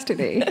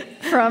Custody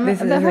from The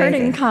amazing.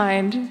 Hurting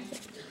Kind.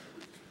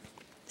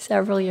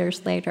 Several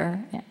years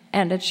later,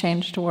 and A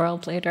Changed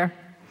World later.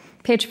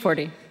 Page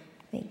 40.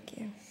 Thank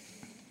you.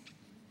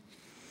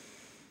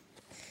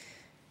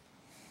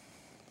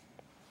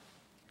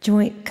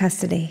 Joint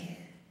custody.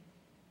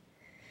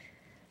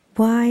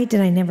 Why did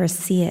I never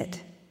see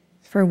it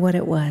for what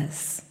it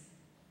was?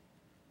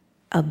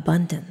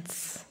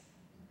 Abundance.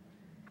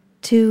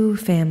 2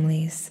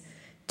 families,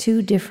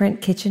 2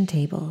 different kitchen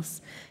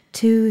tables,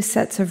 2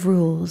 sets of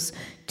rules,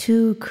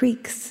 2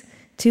 creeks,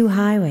 2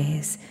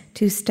 highways,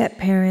 2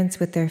 step-parents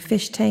with their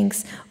fish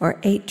tanks or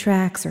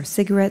 8-tracks or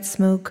cigarette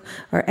smoke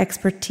or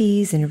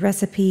expertise in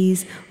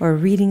recipes or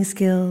reading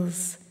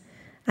skills.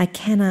 I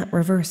cannot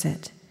reverse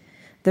it.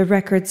 The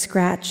record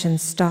scratched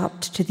and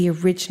stopped to the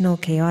original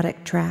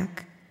chaotic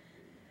track.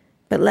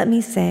 But let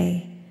me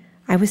say,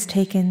 I was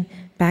taken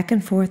back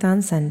and forth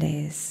on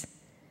Sundays,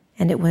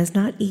 and it was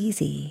not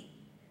easy,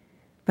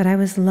 but I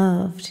was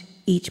loved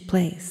each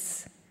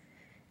place.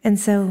 And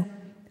so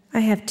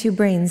I have two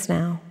brains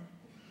now,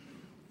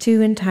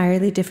 two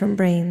entirely different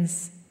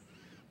brains,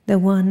 the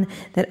one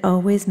that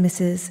always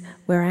misses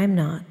where I'm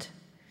not,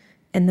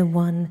 and the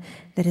one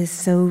that is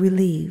so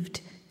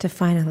relieved to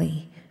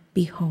finally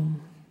be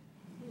home.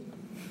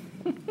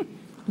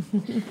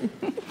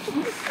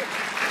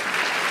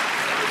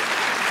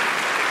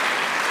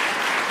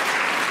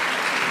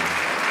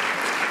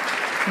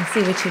 I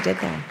see what you did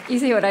there. You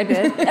see what I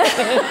did?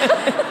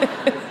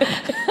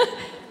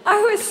 I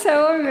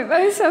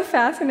was so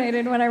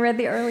fascinated when I read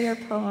the earlier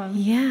poem.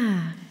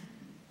 Yeah.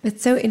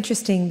 It's so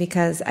interesting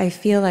because I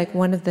feel like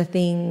one of the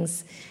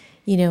things,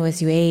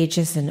 as you age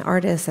as an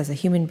artist, as a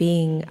human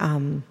being,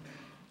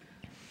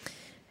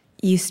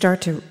 you start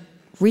to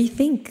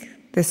rethink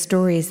the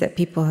stories that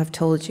people have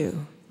told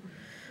you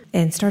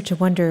and start to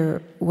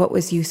wonder what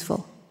was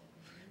useful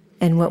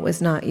and what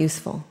was not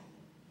useful.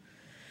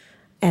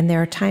 And there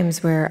are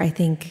times where I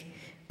think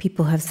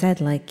people have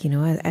said, like,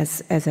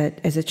 as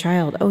a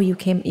child, oh, you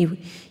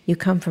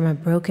come from a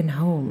broken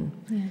home.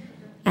 Yeah.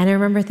 And I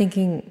remember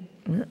thinking,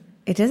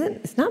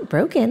 it's not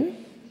broken.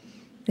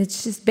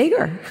 It's just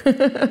bigger.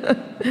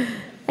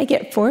 I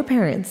get 4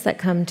 parents that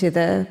come to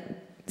the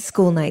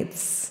school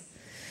nights.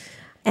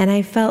 And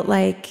I felt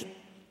like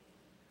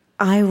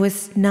I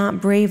was not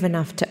brave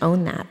enough to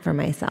own that for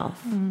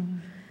myself. Mm.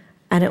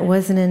 And it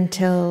wasn't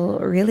until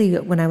really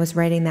when I was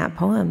writing that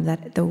poem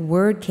that the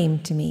word came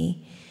to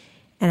me,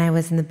 and I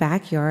was in the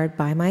backyard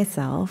by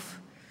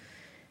myself,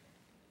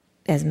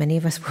 as many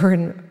of us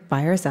were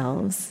by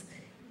ourselves,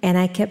 and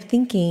I kept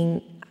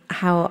thinking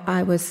how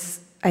I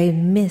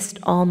missed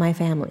all my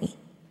family.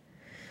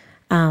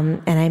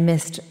 And I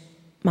missed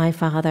my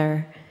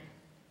father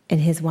and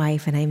his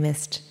wife, and I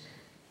missed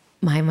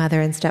my mother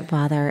and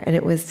stepfather, and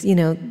it was,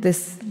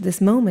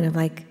 this moment of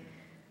like,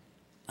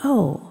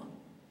 oh,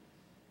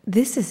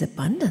 this is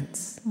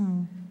abundance.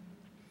 Mm.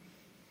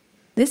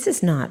 This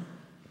is not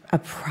a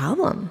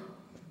problem.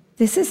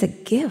 This is a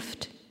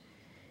gift.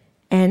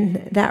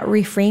 And that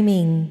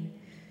reframing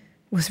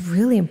was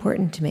really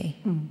important to me.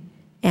 Mm.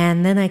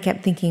 And then I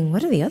kept thinking,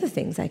 what are the other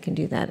things I can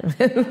do that?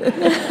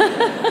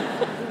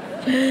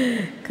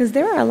 Because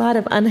there are a lot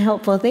of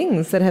unhelpful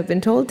things that have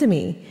been told to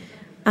me.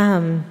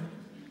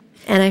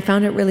 And I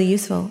found it really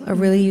useful, a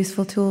really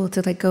useful tool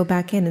to go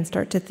back in and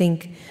start to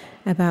think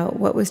about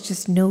what was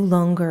just no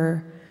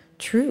longer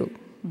true,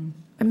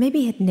 or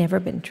maybe had never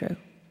been true.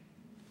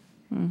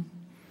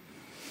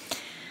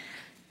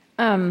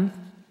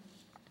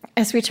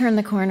 As we turn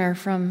the corner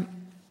from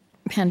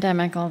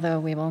pandemic, although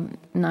we will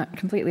not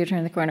completely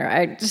turn the corner,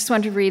 I just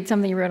want to read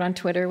something you wrote on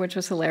Twitter, which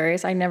was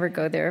hilarious. I never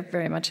go there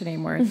very much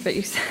anymore, but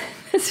you said,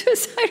 this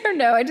was, I don't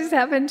know, I just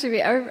happened to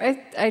be,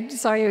 I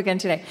saw you again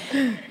today.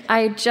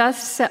 I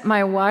just set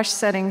my wash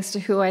settings to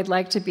who I'd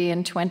like to be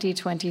in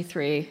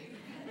 2023.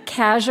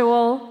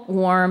 Casual,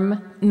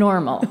 warm,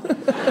 normal.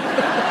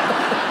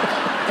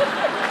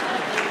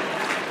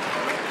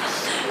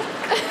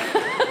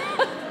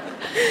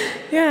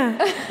 Yeah,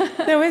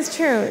 that was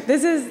true.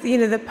 This is,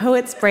 the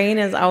poet's brain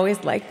is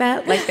always like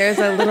that. Like there's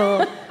a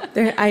little,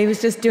 I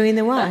was just doing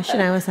the wash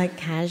and I was like,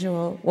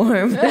 casual,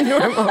 warm, and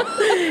normal.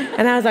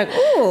 And I was like,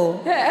 ooh.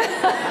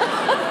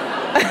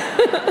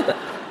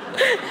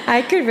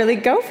 I could really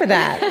go for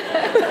that.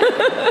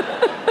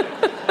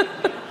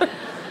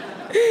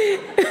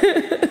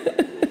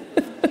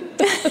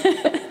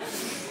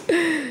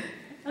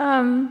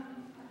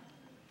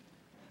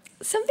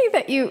 Something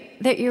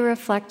that you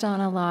reflect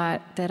on a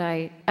lot that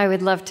I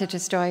would love to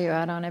just draw you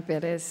out on a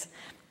bit is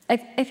I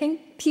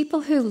think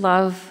people who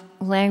love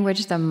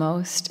language the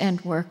most and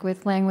work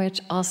with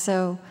language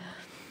also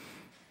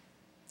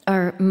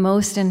are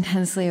most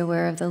intensely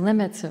aware of the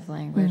limits of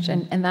language,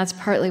 mm-hmm. and that's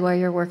partly why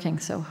you're working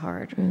so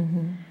hard.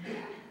 Mm-hmm.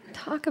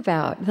 Talk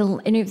about the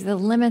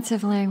limits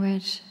of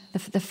language,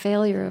 the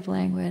failure of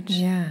language.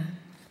 Yeah.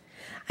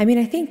 I mean,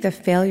 I think the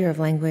failure of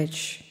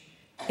language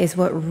is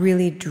what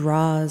really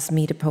draws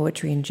me to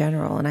poetry in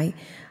general. And I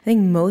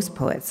think most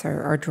poets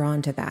are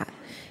drawn to that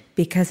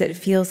because it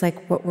feels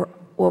like what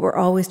we're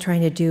always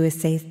trying to do is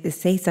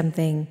say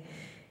something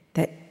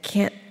that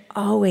can't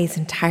always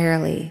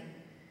entirely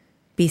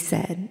be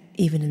said,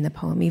 even in the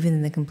poem, even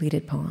in the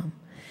completed poem.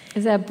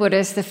 Is that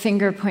Buddhist, the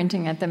finger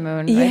pointing at the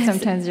moon? Yes. Right?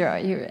 Sometimes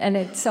and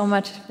it's so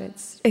much,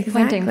 it's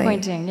exactly.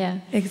 pointing,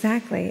 yeah.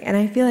 Exactly. And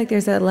I feel like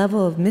there's a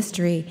level of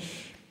mystery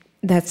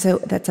that's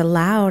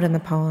allowed in the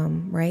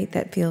poem, right?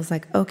 That feels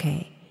like,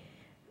 okay,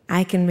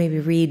 I can maybe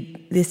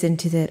read this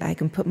into it, I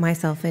can put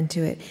myself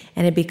into it,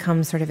 and it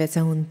becomes sort of its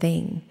own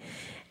thing.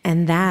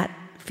 And that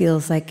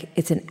feels like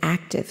it's an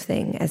active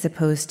thing as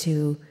opposed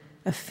to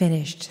a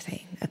finished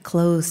thing, a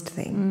closed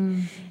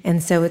thing.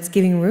 And so it's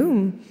giving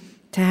room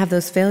to have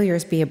those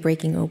failures be a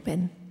breaking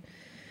open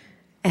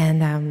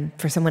and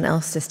for someone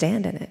else to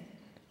stand in it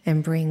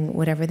and bring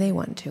whatever they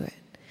want to it.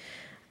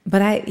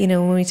 But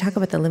when we talk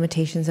about the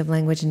limitations of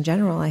language in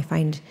general, I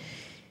find,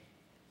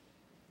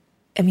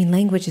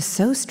 language is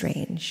so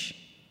strange.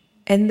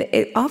 And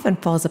it often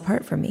falls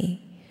apart for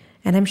me.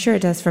 And I'm sure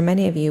it does for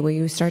many of you, where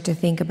you start to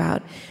think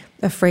about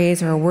a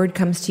phrase or a word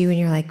comes to you and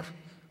you're like,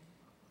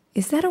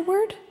 is that a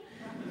word?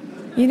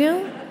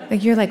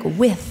 Like you're like,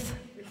 with.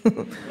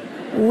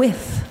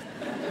 With.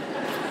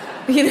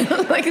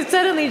 Like it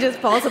suddenly just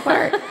falls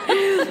apart,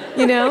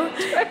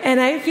 And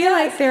I feel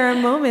like there are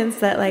moments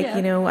that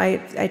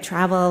I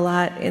travel a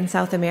lot in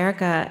South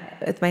America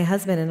with my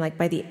husband, and like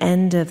by the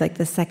end of like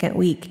the second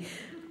week,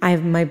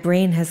 my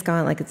brain has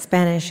gone like it's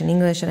Spanish and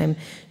English, and I'm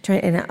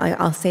trying, and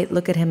I'll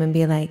look at him and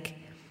be like,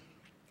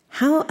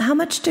 how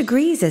much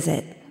degrees is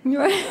it?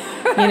 Right.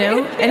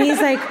 And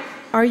he's like,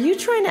 are you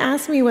trying to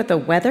ask me what the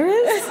weather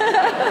is?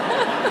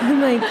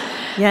 I'm like,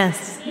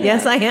 yes,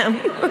 I am.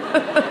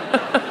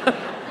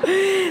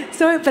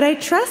 But I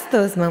trust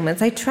those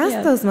moments. I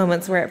trust those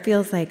moments where it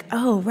feels like,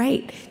 oh,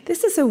 right,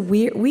 this is a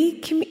weird.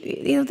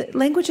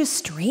 Language is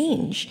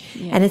strange,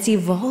 and it's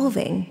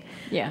evolving.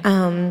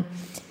 Yeah.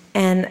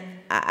 And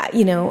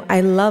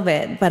I love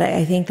it, but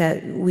I think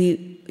that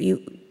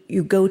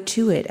you go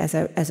to it as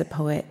a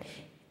poet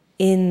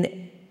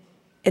in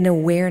an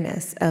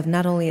awareness of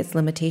not only its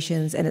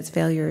limitations and its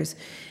failures,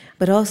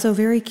 but also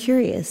very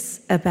curious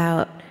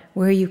about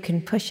where you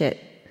can push it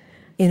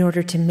in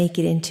order to make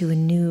it into a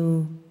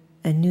new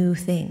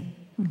thing.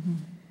 Mm-hmm.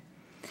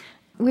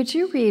 Would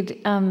you read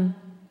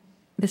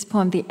this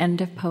poem, The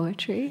End of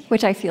Poetry,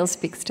 which I feel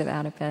speaks to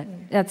that a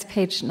bit? That's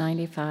page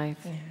 95.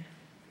 Yeah.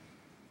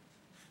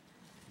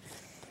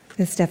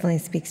 This definitely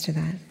speaks to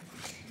that.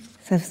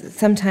 So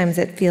sometimes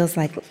it feels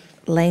like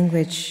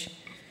language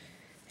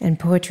and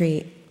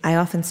poetry, I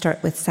often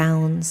start with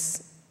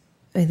sounds.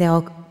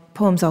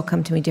 Poems all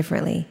come to me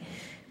differently.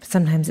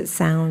 Sometimes it's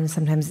sound,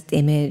 sometimes it's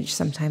image,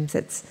 sometimes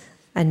it's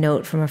a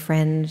note from a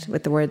friend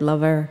with the word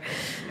lover.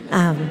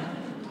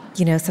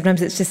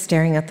 Sometimes it's just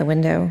staring out the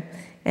window.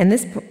 And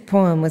this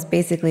poem was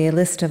basically a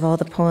list of all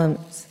the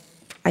poems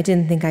I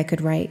didn't think I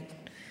could write,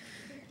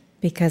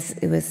 because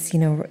it was,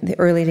 the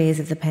early days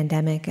of the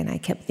pandemic, and I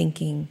kept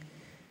thinking,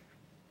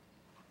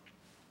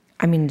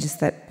 just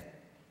that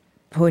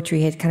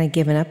poetry had kind of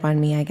given up on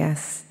me, I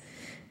guess.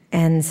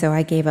 And so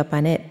I gave up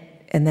on it.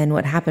 And then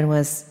what happened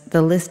was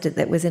the list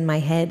that was in my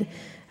head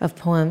of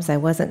poems I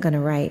wasn't going to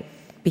write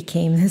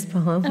became this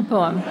poem. A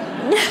poem.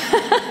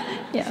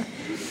 Yeah.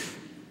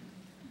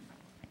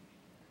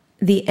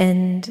 The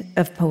End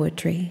of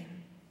Poetry.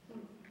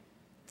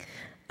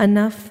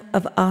 Enough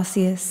of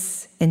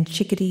osseous and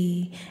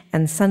chickadee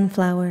and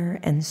sunflower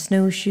and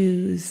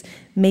snowshoes,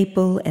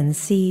 maple and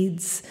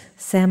seeds,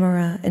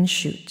 samara and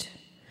shoot.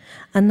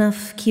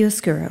 Enough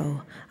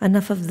chiaroscuro,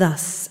 enough of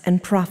thus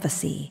and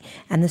prophecy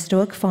and the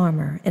stoic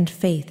farmer and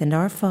faith and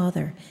our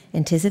Father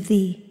and 'tis of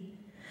thee.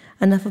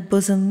 Enough of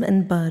bosom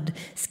and bud,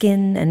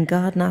 skin and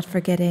God not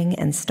forgetting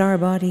and star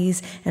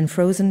bodies and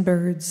frozen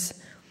birds.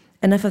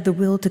 Enough of the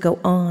will to go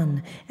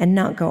on and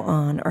not go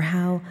on, or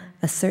how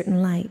a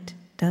certain light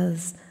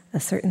does a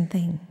certain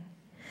thing.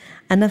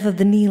 Enough of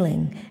the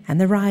kneeling and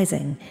the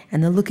rising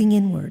and the looking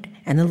inward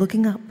and the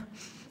looking up.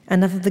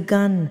 Enough of the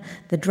gun,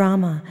 the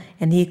drama,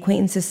 and the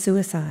acquaintance's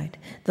suicide,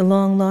 the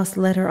long-lost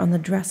letter on the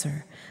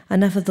dresser.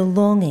 Enough of the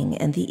longing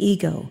and the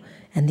ego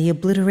and the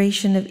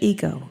obliteration of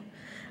ego.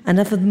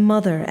 Enough of the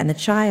mother and the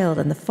child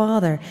and the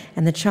father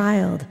and the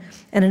child,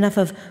 and enough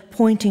of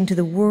pointing to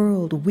the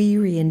world,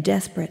 weary and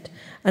desperate.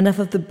 Enough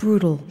of the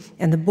brutal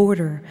and the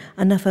border.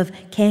 Enough of,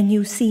 can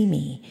you see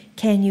me?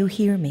 Can you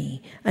hear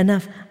me?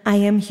 Enough, I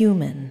am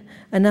human.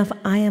 Enough,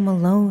 I am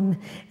alone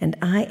and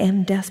I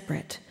am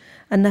desperate.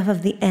 Enough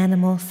of the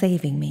animal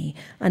saving me,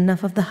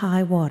 enough of the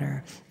high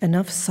water,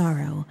 enough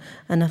sorrow,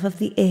 enough of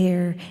the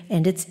air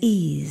and its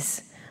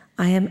ease.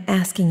 I am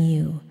asking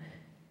you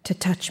to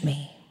touch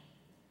me.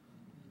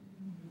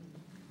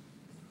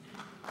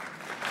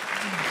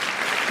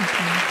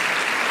 Okay.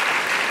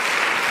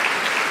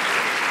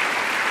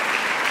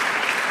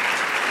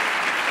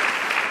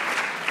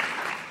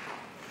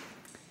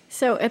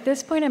 So at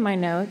this point in my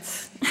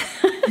notes,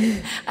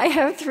 I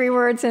have 3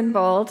 words in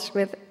bold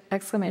with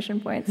exclamation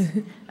points,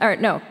 or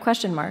no,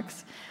 question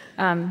marks.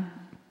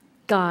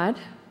 God,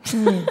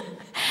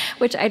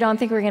 which I don't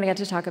think we're going to get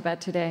to talk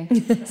about today.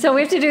 So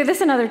we have to do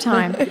this another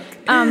time.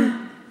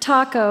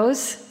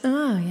 Tacos.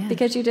 Oh, yeah.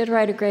 Because you did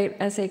write a great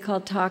essay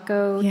called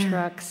Taco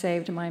Truck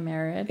Saved My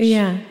Marriage.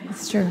 Yeah,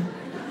 it's true.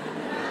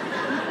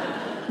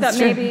 That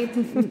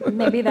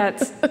maybe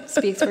that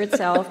speaks for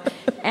itself.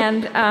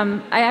 And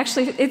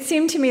it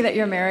seemed to me that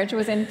your marriage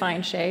was in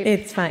fine shape.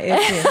 It's fine.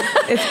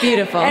 It's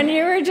beautiful. And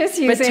you were just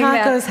using but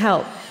tacos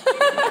help.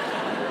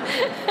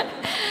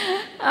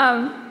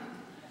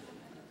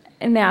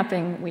 And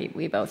napping,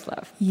 we both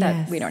love.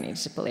 Yes. That, we don't need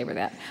to belabor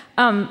that.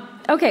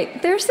 Okay,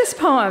 there's this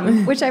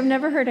poem, which I've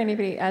never heard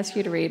anybody ask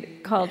you to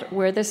read, called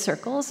Where the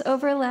Circles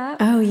Overlap.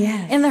 Oh,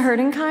 yes. In the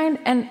herding kind.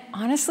 And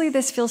honestly,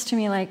 this feels to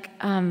me like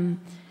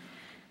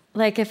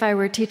if I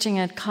were teaching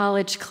a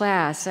college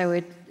class, I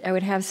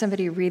would have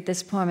somebody read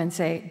this poem and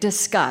say,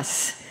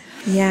 discuss.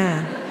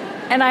 Yeah.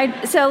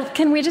 So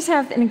can we just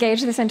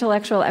engage this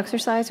intellectual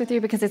exercise with you,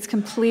 because it's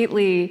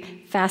completely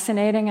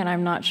fascinating, and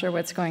I'm not sure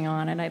what's going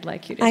on, and I'd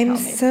like you to tell me. I'm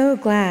so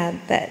glad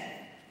that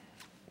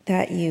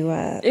you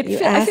I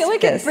feel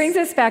like this. It brings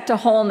us back to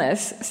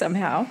wholeness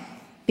somehow.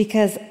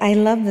 Because I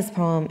love this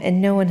poem,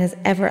 and no one has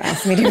ever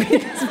asked me to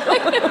read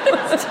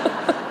this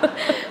poem.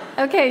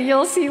 Okay,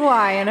 you'll see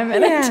why in a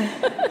minute.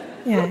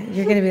 Yeah,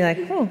 you're going to be like,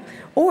 oh.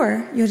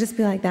 Or you'll just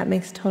be like, that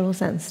makes total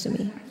sense to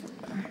me.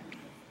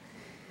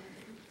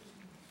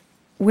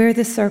 Where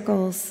the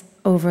circles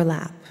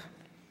overlap.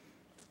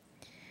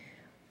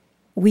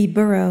 We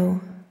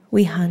burrow,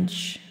 we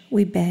hunch,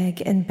 we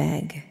beg and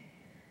beg.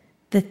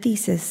 The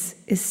thesis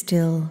is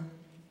still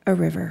a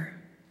river.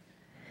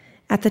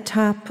 At the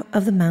top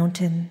of the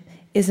mountain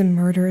is a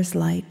murderous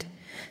light,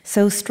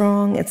 so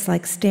strong it's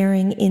like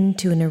staring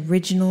into an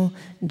original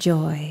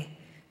joy,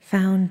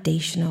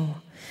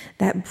 foundational,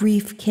 that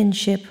brief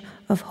kinship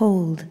of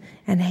hold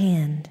and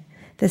hand,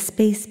 the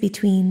space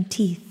between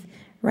teeth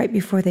right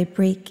before they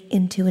break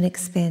into an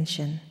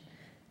expansion,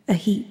 a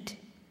heat.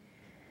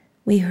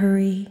 We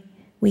hurry,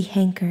 we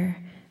hanker,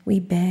 we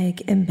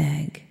beg and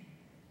beg.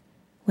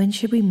 When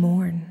should we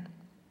mourn?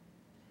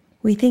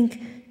 We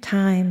think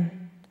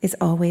time is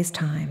always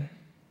time,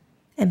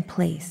 and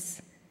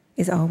place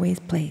is always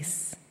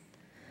place.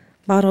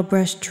 Bottle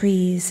brush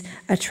trees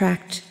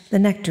attract the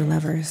nectar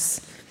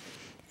lovers,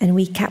 and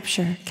we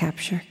capture,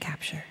 capture,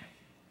 capture.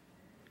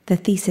 The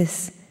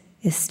thesis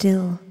is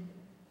still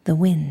the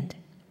wind.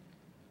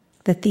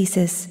 The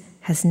thesis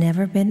has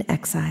never been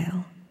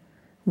exile.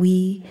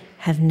 We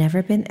have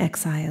never been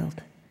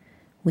exiled.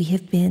 We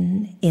have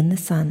been in the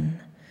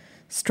sun,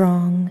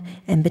 strong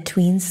and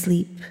between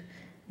sleep,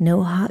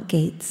 no hot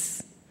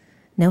gates,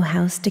 no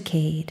house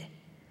decayed,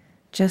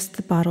 just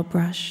the bottle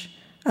brush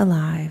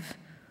alive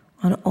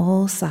on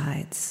all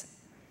sides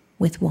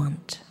with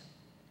want.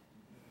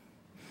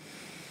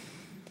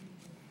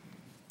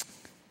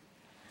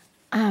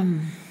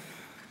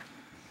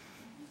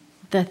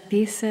 The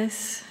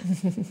thesis,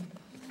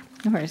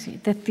 where is he?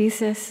 The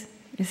thesis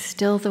is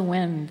still the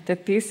wind. The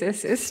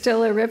thesis is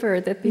still a river.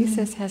 The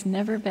thesis has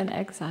never been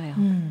exiled.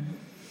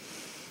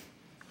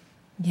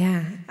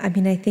 Yeah, I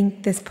mean, I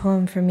think this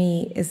poem for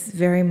me is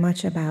very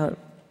much about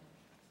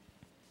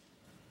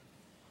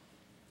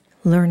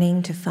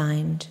learning to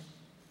find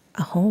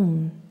a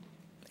home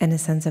and a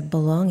sense of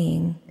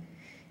belonging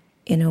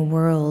in a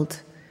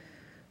world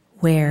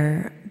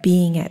where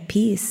being at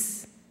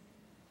peace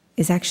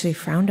is actually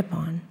frowned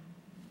upon,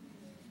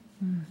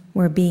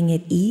 where being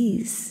at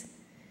ease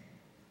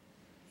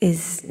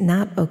is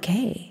not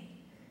okay.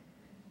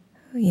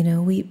 You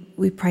know, we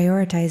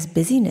prioritize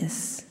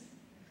busyness.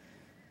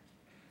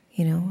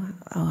 You know,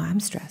 oh,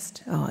 I'm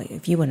stressed. Oh,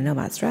 if you want to know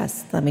about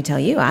stress, let me tell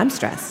you, I'm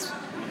stressed.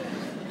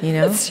 You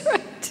know? That's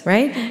right.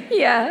 Right?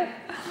 Yeah.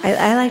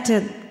 I like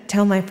to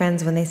tell my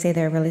friends when they say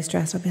they're really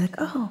stressed, I'll be like,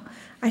 oh,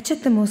 I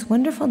took the most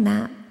wonderful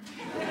nap.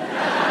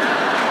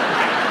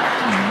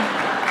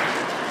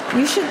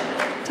 You should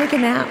take a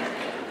nap.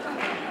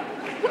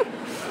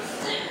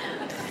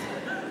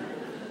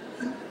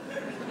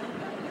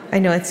 I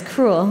know it's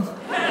cruel.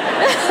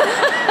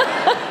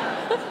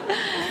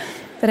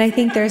 But I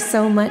think there's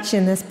so much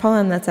in this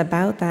poem that's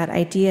about that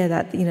idea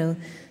that, you know,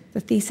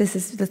 the thesis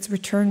is let's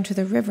return to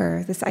the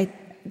river,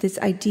 this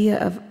idea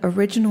of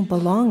original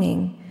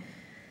belonging,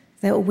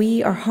 that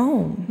we are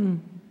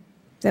home,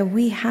 that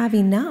we have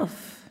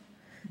enough,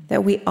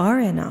 that we are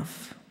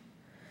enough.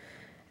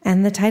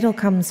 And the title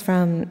comes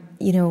from,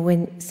 you know,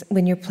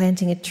 when you're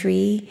planting a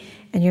tree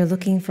and you're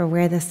looking for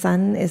where the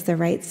sun is the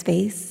right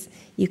space,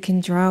 you can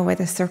draw where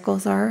the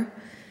circles are,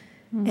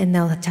 and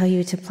they'll tell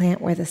you to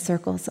plant where the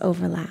circles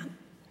overlap.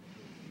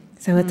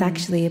 So it's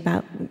actually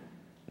about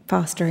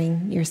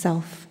fostering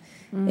yourself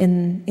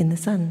in the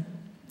sun,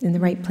 in the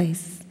right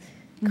place,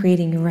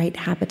 creating a right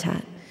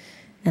habitat.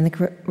 And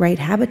the right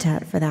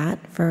habitat for that,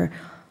 for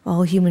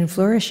all human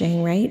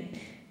flourishing, right,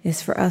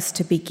 is for us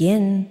to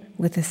begin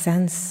with a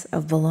sense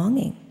of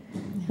belonging,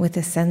 with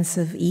a sense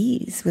of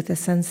ease, with a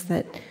sense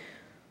that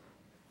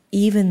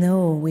even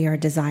though we are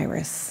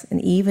desirous, and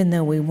even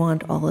though we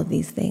want all of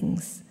these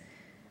things,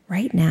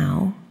 right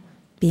now,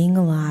 being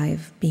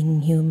alive,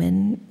 being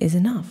human is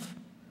enough.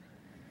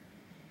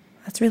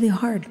 That's really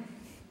hard.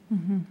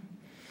 And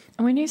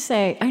when you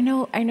say, I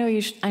know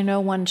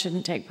one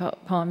shouldn't take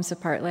poems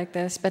apart like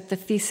this, but the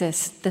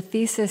thesis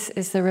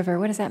is the river.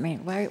 What does that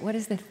mean? What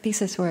is the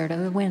thesis word, or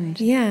the wind?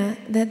 Yeah,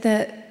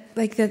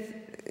 like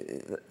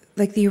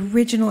the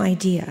original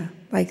idea,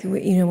 like,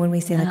 you know, when we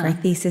say like our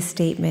thesis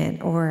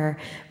statement, or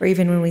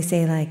even when we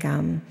say like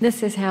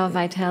this is how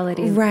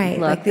vitality right,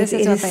 looks. like This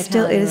is what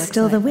vitality it is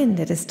still like. the wind,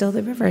 it is still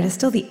the river, it is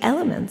still the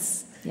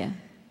elements. Yeah.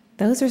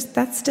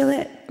 That's still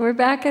it. We're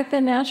back at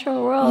the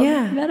natural world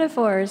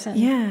metaphors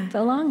and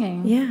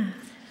belonging. Yeah.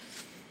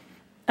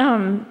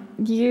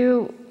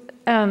 You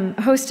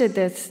hosted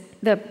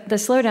the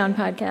Slowdown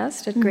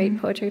podcast, a great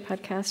poetry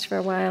podcast, for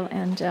a while,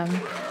 and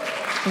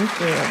Thank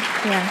you.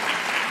 yeah.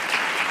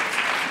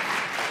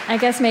 I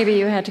guess maybe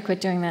you had to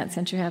quit doing that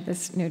since you have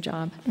this new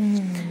job.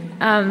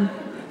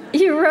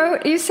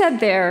 You said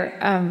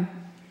there,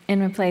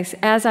 in a place,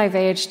 as I've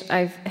aged,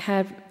 I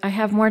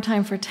have more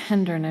time for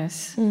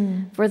tenderness,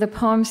 for the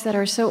poems that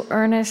are so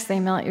earnest they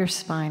melt your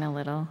spine a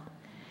little.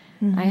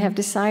 Mm-hmm. I have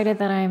decided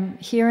that I'm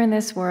here in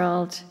this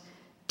world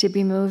to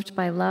be moved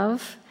by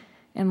love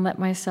and let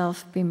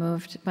myself be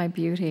moved by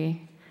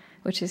beauty,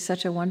 which is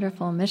such a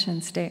wonderful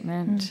mission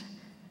statement.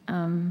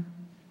 And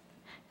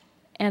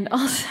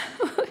also,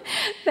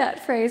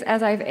 that phrase,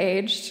 as I've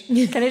aged,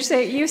 can I just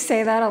say, you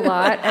say that a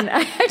lot, and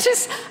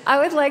I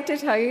would like to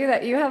tell you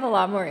that you have a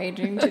lot more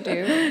aging to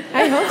do.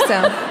 I hope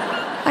so.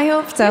 I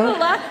hope so.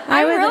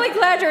 I'm really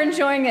glad you're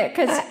enjoying it,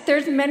 because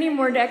there's many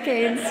more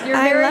decades. You're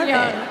very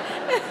young.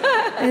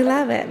 I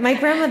love it. My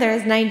grandmother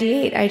is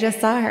 98. I just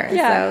saw her,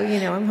 so,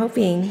 I'm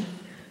hoping.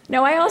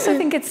 No, I also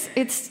think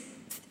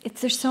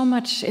there's so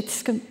much,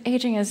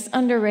 aging is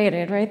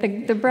underrated, right?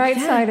 The bright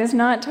side is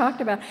not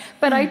talked about.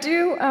 But I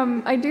do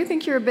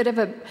think you're a bit of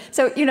a,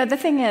 so, the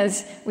thing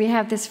is, we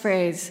have this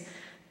phrase,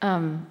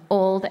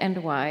 old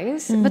and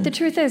wise, but the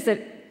truth is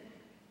that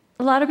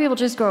a lot of people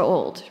just grow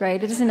old,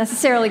 right? It doesn't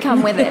necessarily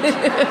come with it.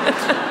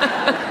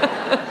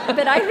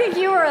 But I think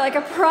you are like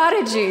a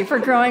prodigy for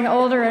growing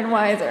older and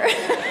wiser.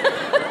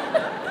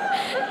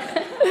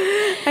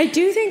 I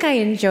do think I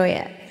enjoy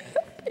it.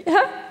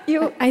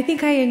 Yeah. I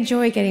think I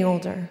enjoy getting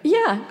older.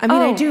 Yeah. I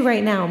mean, I do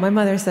right now. My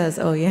mother says,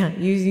 "Oh yeah,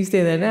 you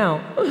say that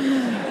now."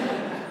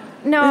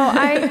 No,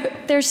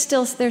 there's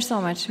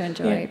so much to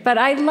enjoy. Yeah. But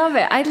I love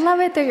it. I love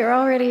it that you're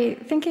already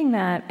thinking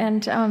that.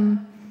 And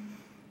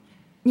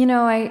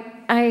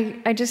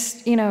I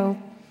just,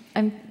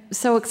 I'm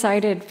so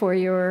excited for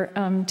your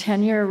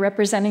tenure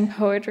representing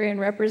poetry and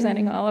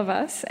representing all of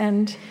us.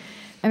 And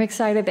I'm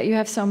excited that you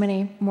have so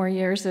many more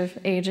years of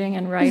aging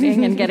and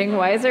writing and getting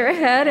wiser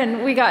ahead,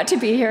 and we got to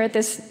be here at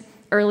this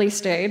early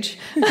stage.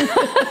 And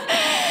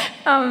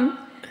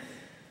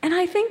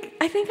I think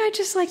I'd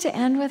just like to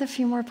end with a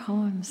few more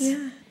poems,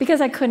 because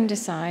I couldn't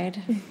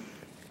decide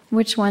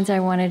which ones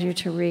I wanted you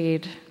to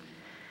read.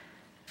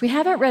 We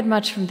haven't read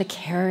much from The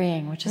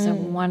Carrying, which is a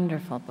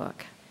wonderful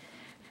book.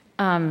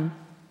 Okay,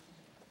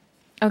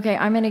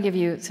 I'm going to give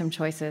you some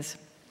choices.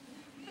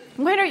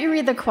 Why don't you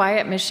read The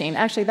Quiet Machine?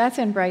 Actually, that's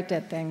in Bright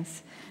Dead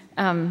Things.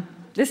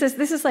 This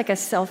is like a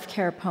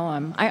self-care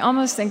poem. I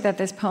almost think that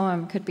this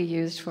poem could be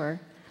used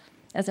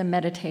as a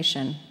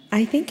meditation.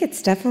 I think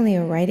it's definitely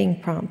a writing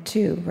prompt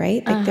too,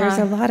 right? Like there's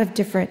a lot of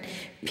different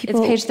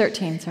people. It's page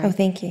 13, sorry. Oh,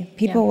 thank you.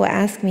 People will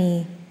ask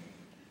me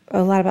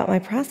a lot about my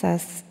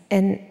process,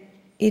 and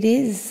it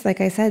is,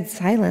 like I said,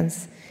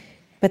 silence.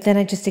 But then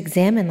I just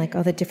examine like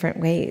all the different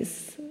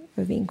ways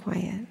of being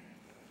quiet.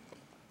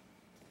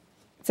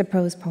 It's a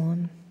prose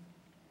poem.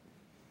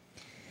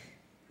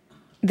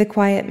 The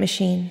Quiet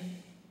Machine.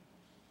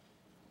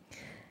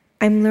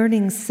 I'm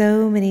learning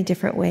so many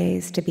different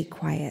ways to be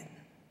quiet.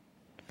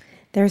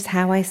 There's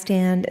how I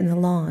stand in the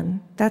lawn.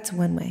 That's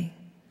one way.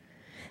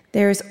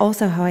 There's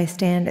also how I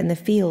stand in the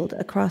field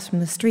across from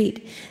the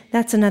street.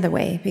 That's another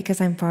way, because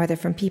I'm farther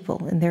from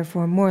people and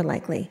therefore more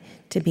likely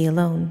to be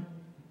alone.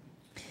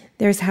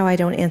 There's how I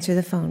don't answer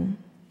the phone,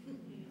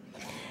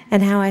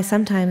 and how I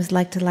sometimes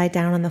like to lie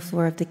down on the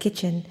floor of the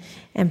kitchen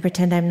and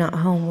pretend I'm not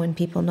home when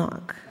people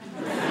knock.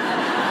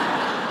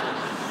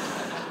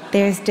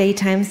 There's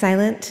daytime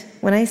silent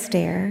when I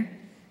stare,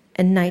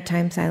 and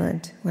nighttime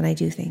silent when I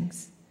do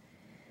things.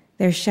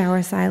 There's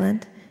shower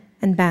silent,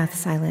 and bath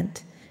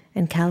silent,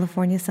 and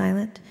California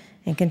silent,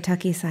 and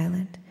Kentucky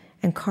silent,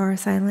 and car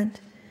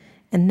silent,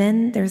 and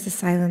then there's a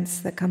silence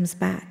that comes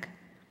back,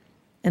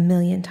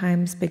 1,000,000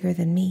 times bigger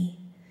than me,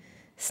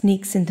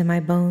 sneaks into my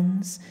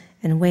bones,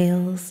 and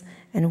wails,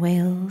 and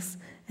wails,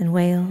 and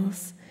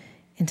wails,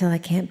 until I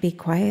can't be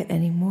quiet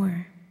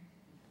anymore.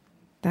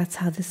 That's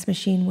how this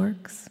machine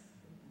works.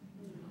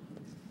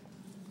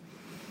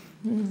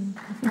 I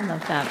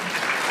love that.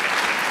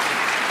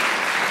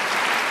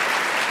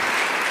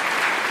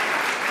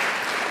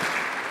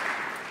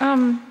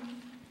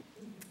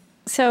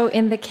 So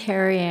in The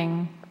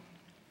Carrying,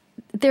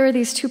 there are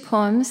these two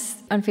poems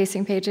on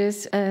facing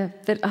pages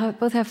that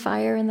both have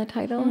fire in the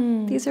title.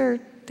 These are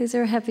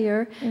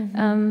heavier.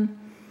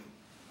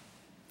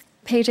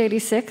 Page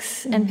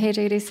 86 and page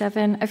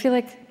 87. I feel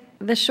like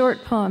the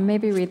short poem,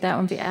 maybe read that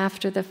one, the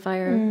After the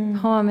Fire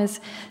poem, is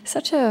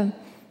such a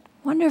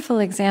wonderful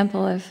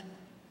example of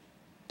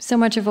so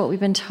much of what we've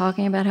been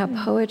talking about, how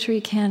poetry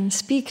can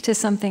speak to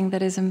something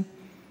that is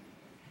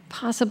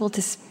impossible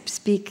to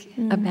speak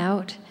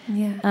about.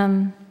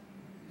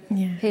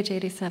 Page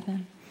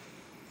 87.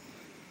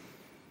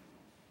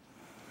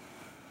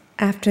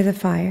 After the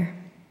fire.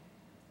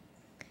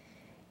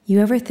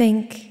 You ever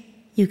think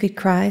you could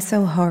cry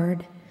so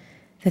hard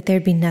that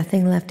there'd be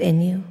nothing left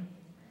in you?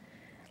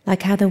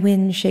 Like how the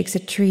wind shakes a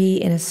tree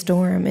in a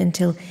storm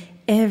until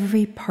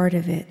every part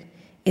of it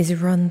is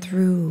run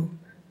through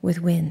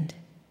with wind.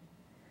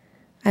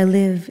 I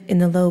live in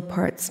the low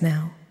parts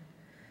now,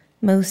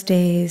 most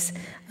days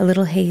a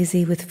little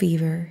hazy with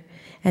fever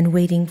and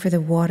waiting for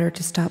the water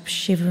to stop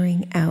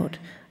shivering out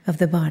of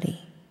the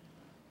body.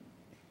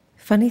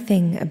 Funny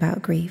thing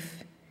about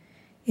grief,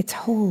 its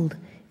hold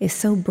is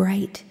so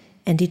bright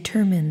and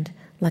determined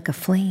like a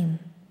flame,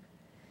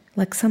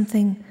 like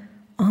something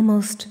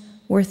almost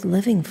worth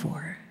living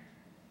for.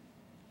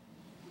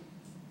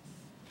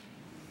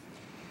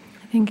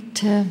 I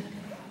think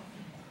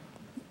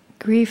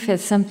grief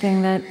is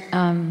something that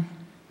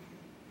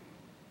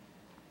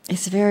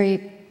is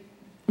very,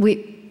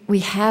 we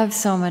have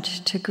so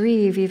much to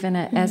grieve, even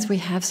as we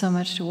have so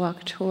much to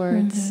walk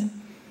towards.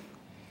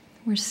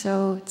 It's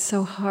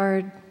so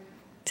hard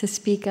to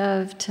speak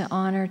of, to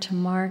honor, to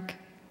mark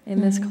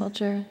in this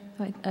culture.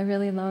 I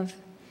really love.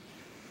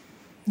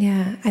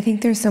 Yeah, I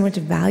think there's so much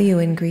value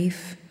in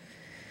grief.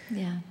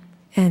 Yeah.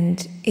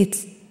 And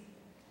it's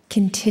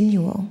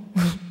continual,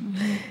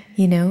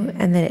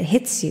 and that it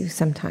hits you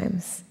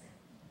sometimes.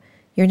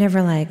 You're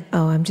never like,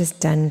 oh, I'm just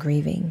done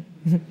grieving.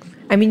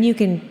 I mean, you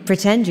can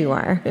pretend you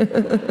are,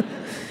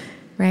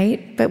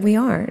 right? But we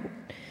aren't.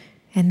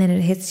 And then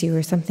it hits you,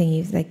 or something,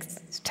 you like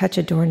touch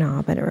a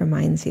doorknob and it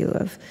reminds you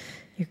of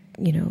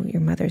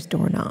your mother's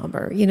doorknob,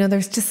 or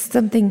there's just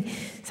something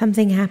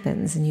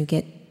happens and you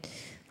get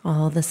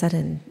all of a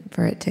sudden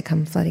for it to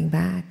come flooding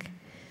back.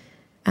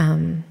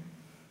 In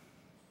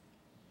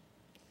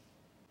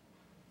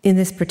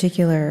this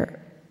particular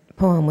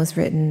poem was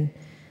written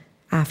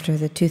after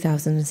the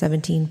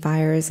 2017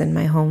 fires in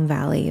my home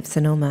valley of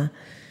Sonoma,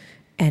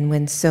 and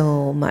when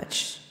so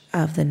much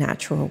of the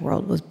natural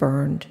world was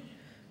burned.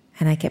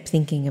 And I kept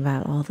thinking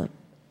about all the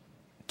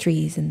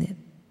trees and the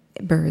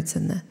birds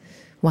and the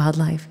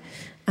wildlife.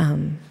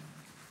 And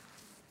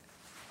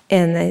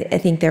I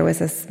think there was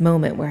this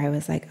moment where I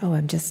was like, oh,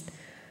 I'm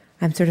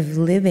sort of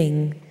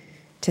living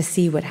to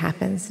see what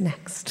happens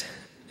next,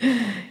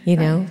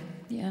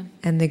 Yeah.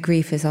 And the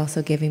grief is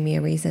also giving me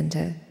a reason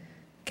to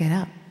get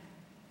up.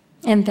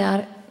 And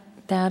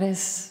that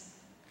is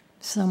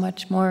so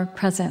much more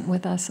present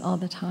with us all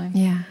the time.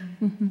 Yeah.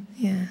 Mm-hmm.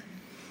 Yeah.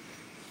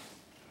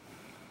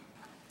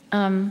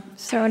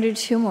 So I want to do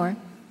two more,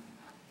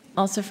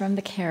 also from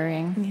the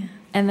Carrying. Yeah.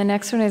 And the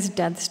next one is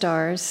Dead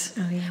Stars,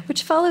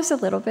 which follows a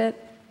little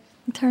bit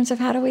in terms of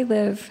how do we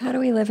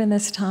live in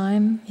this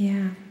time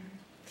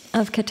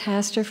of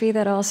catastrophe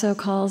that also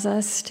calls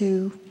us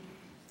to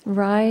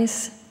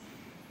rise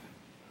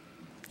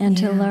and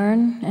to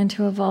learn and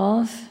to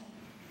evolve.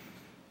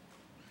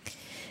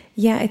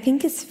 Yeah, I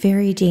think it's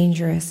very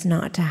dangerous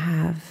not to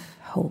have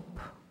hope.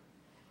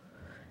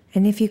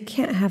 And if you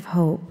can't have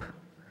hope,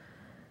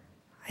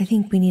 I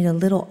think we need a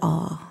little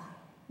awe,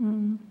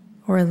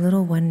 or a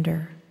little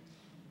wonder,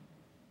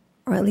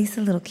 or at least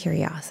a little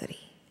curiosity.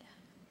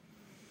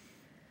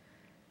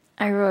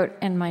 I wrote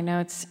in my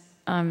notes,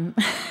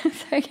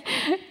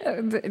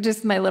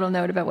 just my little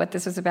note about what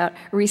this was about,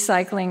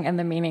 recycling and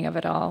the meaning of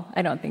it all.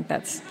 I don't think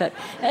that's that.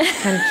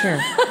 Kind of true.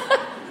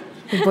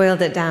 We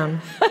boiled it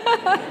down.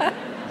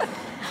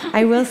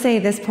 I will say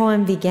this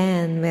poem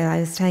began, I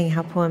was telling you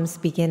how poems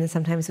begin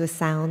sometimes with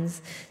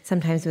sounds,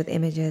 sometimes with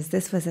images.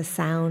 This was a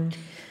sound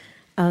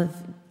of,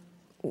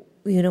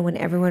 when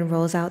everyone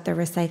rolls out their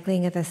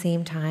recycling at the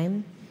same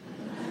time.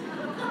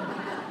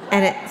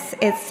 And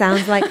it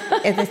sounds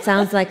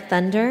like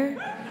thunder.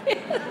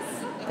 Yes.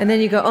 And then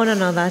you go, oh,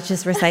 no, that's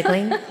just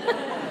recycling.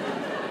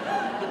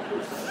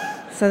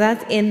 So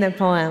that's in the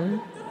poem.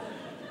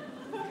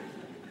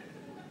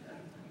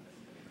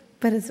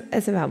 But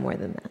it's about more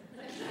than that.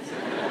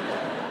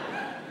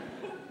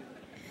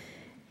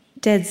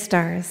 Dead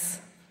stars.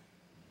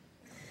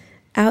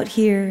 Out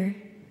here,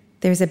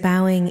 there's a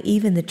bowing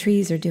even the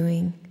trees are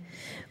doing.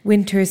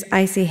 Winter's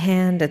icy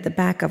hand at the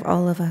back of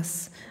all of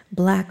us.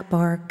 Black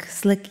bark,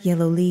 slick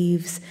yellow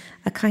leaves,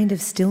 a kind of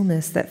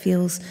stillness that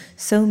feels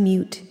so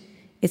mute,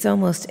 it's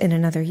almost in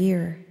another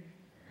year.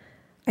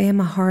 I am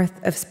a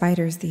hearth of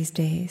spiders these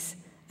days,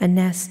 a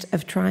nest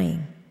of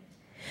trying.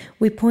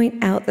 We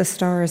point out the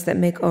stars that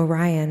make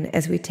Orion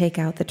as we take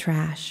out the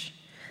trash.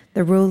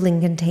 The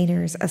rolling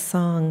containers, a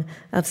song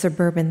of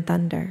suburban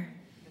thunder.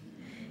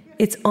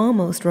 It's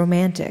almost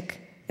romantic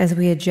as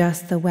we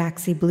adjust the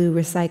waxy blue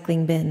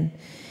recycling bin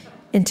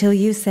until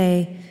you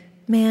say,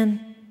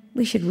 man,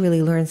 we should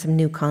really learn some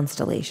new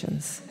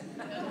constellations.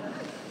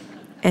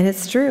 And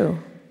it's true.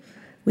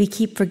 We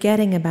keep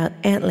forgetting about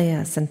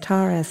Antlia,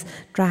 Centaurus,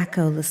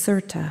 Draco,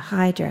 Lacerta,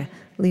 Hydra,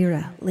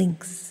 Lyra,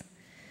 Lynx.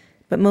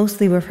 But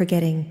mostly we're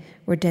forgetting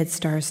we're dead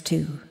stars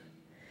too.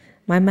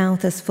 My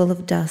mouth is full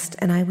of dust,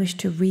 and I wish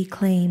to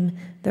reclaim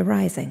the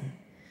rising,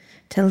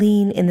 to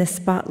lean in the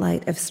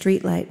spotlight of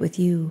streetlight with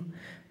you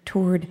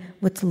toward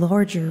what's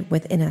larger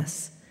within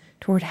us,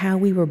 toward how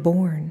we were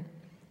born.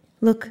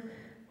 Look,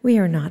 we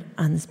are not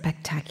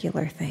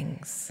unspectacular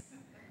things.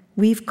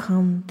 We've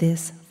come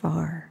this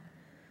far,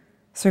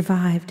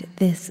 survived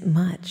this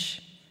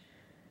much.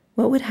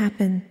 What would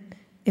happen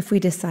if we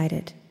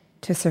decided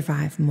to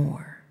survive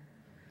more,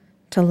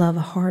 to love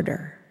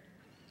harder?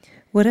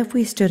 What if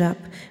we stood up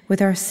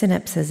with our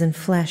synapses and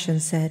flesh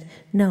and said,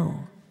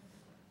 no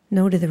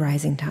to the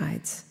rising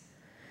tides,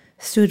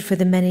 stood for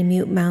the many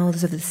mute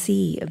mouths of the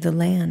sea, of the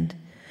land?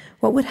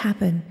 What would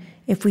happen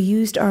if we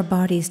used our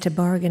bodies to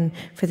bargain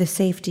for the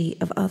safety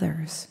of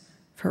others,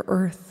 for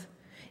Earth,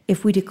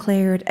 if we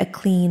declared a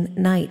clean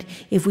night,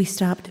 if we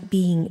stopped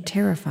being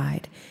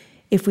terrified,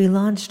 if we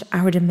launched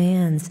our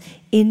demands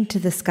into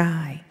the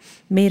sky,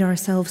 made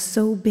ourselves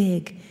so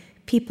big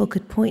people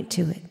could point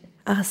to it,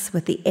 us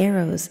with the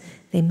arrows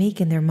they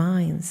make in their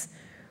minds,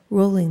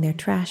 rolling their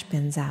trash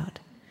bins out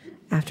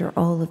after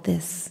all of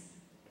this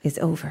is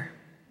over.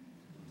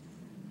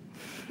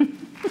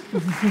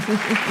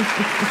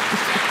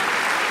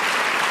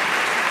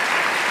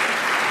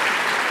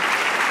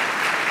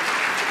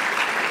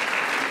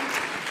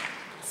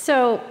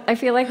 So I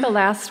feel like the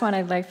last one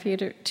I'd like for you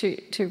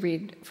to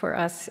read for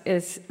us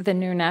is the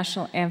new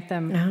national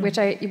anthem,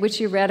 which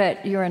you read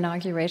at your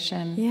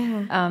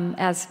inauguration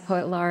as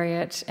poet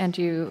laureate, and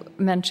you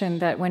mentioned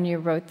that when you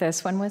wrote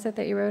this, when was it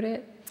that you wrote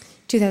it?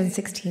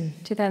 2016.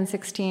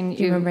 2016.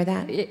 Do you remember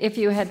that? If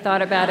you had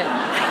thought about it.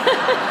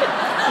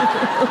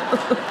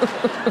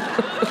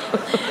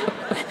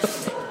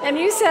 And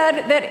you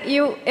said that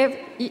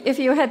if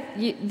you had,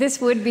 this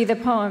would be the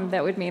poem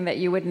that would mean that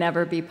you would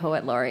never be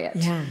poet laureate.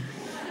 Yeah.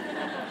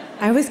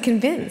 I was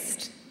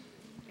convinced.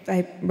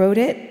 I wrote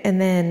it, and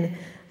then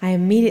I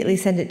immediately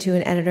sent it to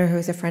an editor who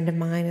was a friend of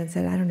mine and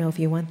said, I don't know if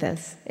you want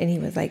this. And he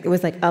was like, it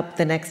was like up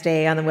the next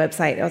day on the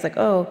website. I was like,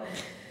 oh.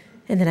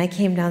 And then I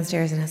came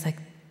downstairs and I was like,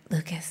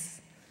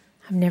 Lucas,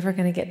 I'm never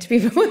going to get to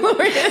be poet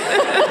laureate.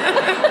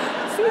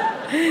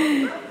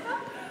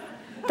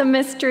 The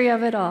mystery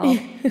of it all.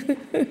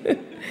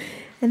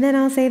 And then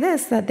I'll say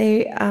this, that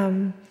they,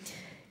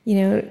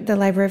 the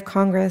Library of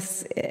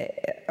Congress,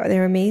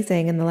 they're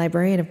amazing, and the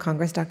Librarian of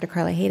Congress, Dr.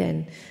 Carla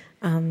Hayden,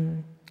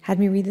 had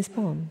me read this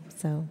poem.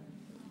 So,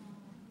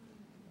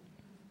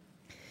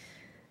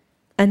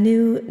 a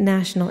new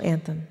national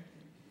anthem.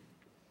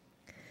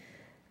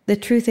 The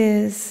truth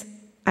is,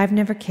 I've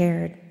never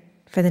cared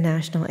for the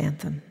national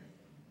anthem.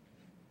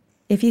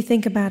 If you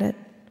think about it,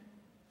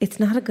 it's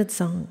not a good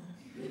song.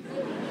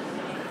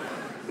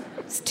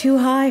 It's too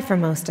high for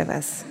most of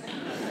us,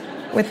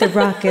 with the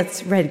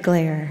rocket's red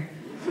glare.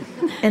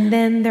 And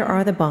then there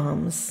are the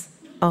bombs.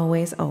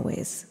 Always,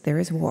 always, there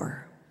is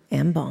war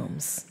and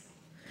bombs.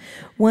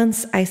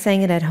 Once I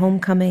sang it at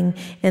homecoming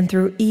and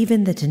threw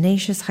even the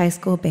tenacious high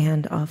school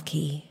band off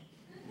key.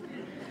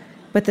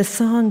 But the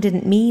song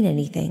didn't mean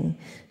anything,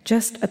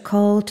 just a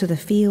call to the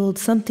field,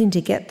 something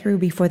to get through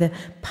before the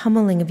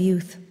pummeling of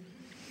youth.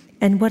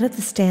 And what of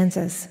the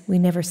stanzas we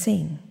never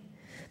sing?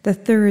 The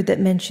third that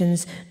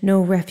mentions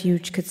no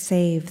refuge could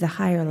save the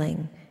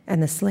hireling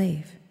and the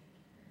slave.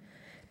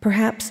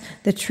 Perhaps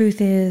the truth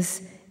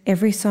is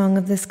every song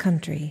of this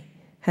country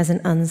has an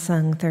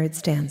unsung third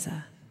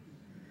stanza.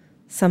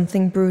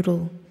 Something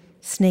brutal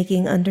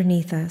snaking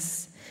underneath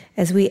us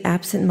as we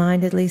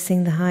absent-mindedly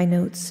sing the high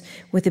notes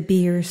with the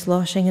beer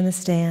sloshing in the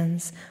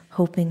stands,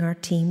 hoping our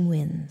team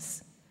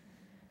wins.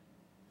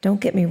 Don't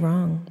get me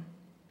wrong.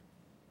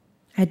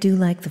 I do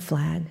like the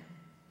flag.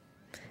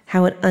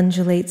 How it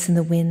undulates in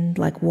the wind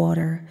like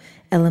water,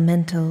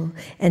 elemental,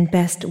 and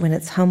best when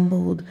it's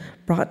humbled,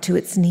 brought to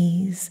its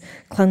knees,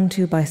 clung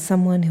to by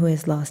someone who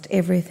has lost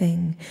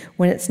everything,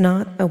 when it's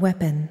not a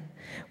weapon,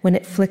 when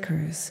it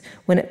flickers,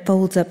 when it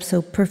folds up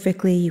so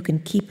perfectly you can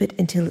keep it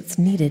until it's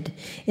needed,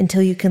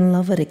 until you can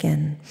love it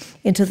again,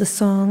 until the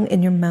song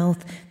in your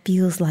mouth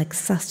feels like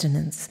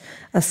sustenance,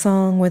 a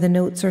song where the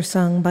notes are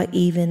sung by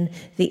even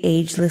the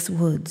ageless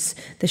woods,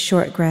 the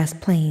short grass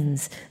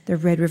plains, the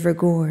Red River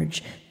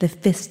Gorge, the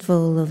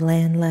fistful of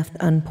land left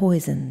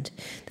unpoisoned,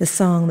 the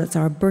song that's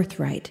our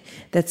birthright,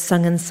 that's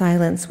sung in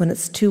silence when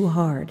it's too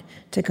hard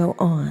to go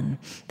on,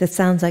 that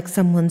sounds like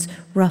someone's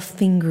rough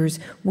fingers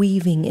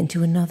weaving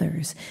into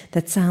another's,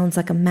 that sounds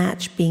like a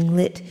match being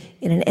lit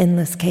in an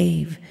endless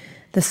cave,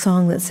 the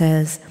song that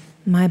says,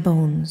 my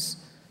bones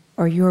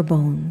are your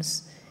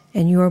bones,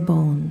 and your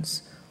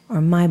bones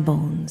are my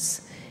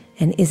bones,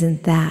 and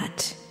isn't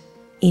that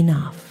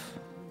enough?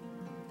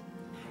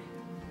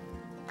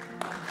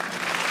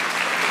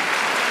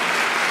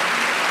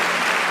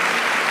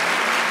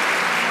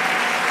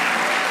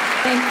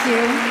 Thank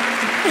you.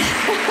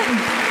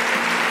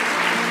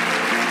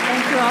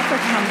 Thank you all for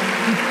coming.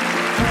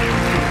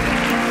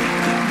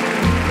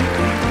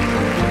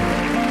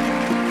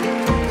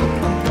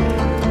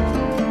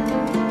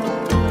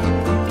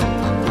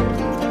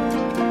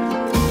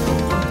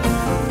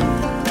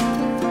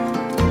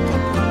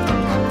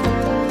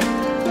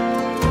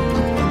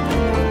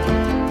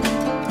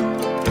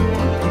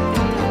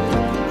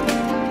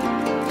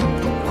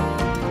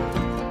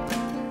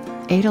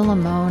 Ada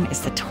Limón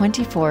is the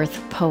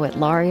 24th Poet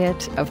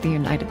Laureate of the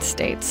United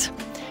States.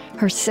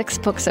 Her 6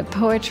 books of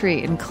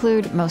poetry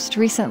include, most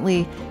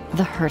recently,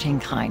 The Hurting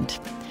Kind.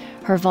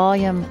 Her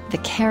volume, The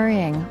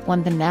Carrying,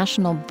 won the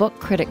National Book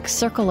Critics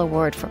Circle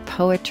Award for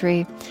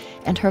Poetry,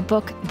 and her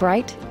book,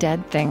 Bright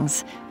Dead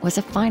Things, was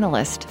a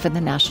finalist for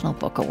the National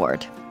Book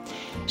Award.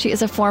 She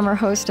is a former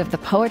host of the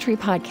poetry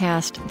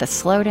podcast, The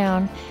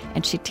Slowdown,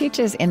 and she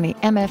teaches in the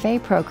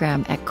MFA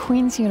program at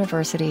Queen's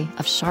University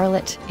of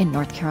Charlotte in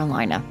North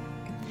Carolina.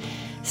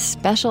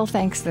 Special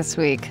thanks this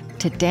week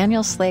to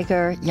Daniel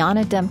Slager,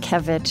 Yana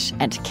Demkevich,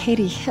 and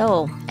Katie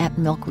Hill at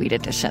Milkweed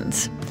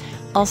Editions.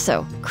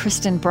 Also,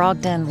 Kristen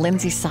Brogdon,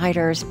 Lindsay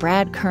Siders,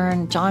 Brad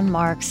Kern, John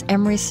Marks,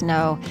 Emery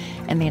Snow,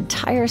 and the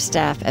entire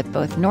staff at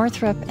both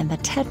Northrop and the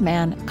Ted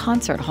Mann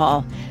Concert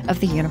Hall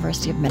of the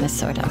University of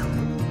Minnesota.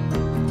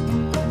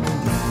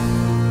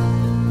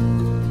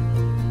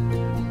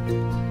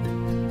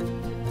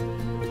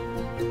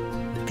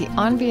 The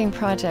On Being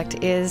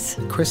Project is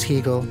Chris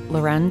Heagle,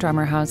 Loren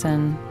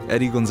Drummerhausen,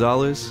 Eddie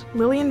Gonzalez,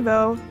 Lillian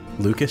Vo,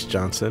 Lucas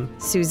Johnson,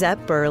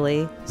 Suzette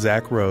Burley,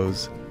 Zach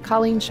Rose,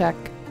 Colleen Scheck,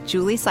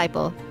 Julie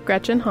Seipel,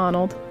 Gretchen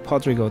Honnold,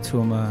 Podrigo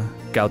Tuma,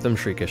 Gautam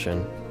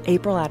Shrikishan,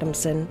 April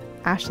Adamson,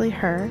 Ashley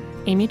Herr,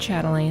 Amy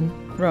Chatelaine,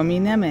 Romy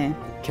Neme,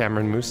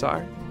 Cameron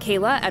Musar,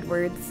 Kayla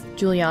Edwards,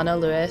 Juliana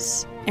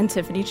Lewis, and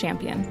Tiffany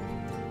Champion.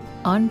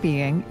 On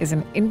Being is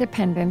an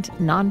independent,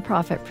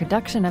 nonprofit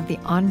production of the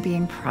On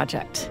Being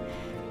Project.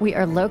 We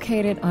are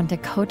located on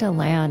Dakota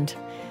land.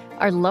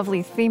 Our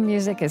lovely theme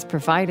music is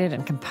provided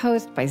and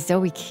composed by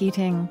Zoe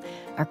Keating.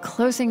 Our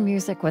closing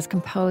music was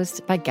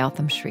composed by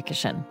Gautam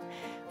Shrikishan.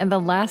 And the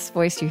last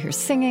voice you hear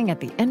singing at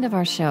the end of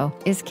our show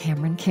is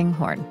Cameron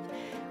Kinghorn.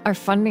 Our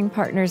funding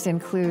partners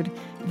include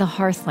the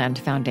Hearthland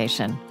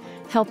Foundation,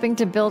 helping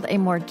to build a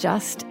more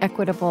just,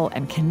 equitable,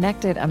 and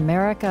connected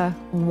America,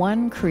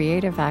 one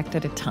creative act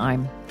at a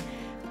time.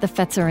 The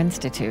Fetzer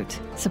Institute,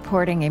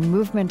 supporting a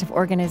movement of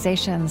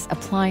organizations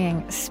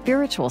applying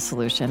spiritual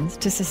solutions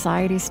to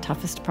society's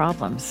toughest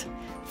problems.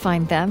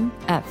 Find them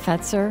at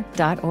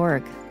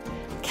Fetzer.org.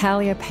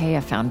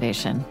 Calliopeia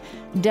Foundation,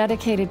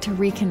 dedicated to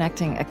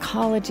reconnecting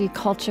ecology,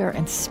 culture,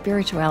 and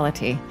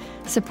spirituality,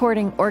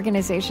 supporting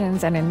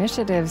organizations and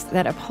initiatives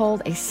that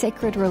uphold a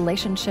sacred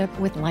relationship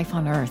with life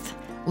on Earth.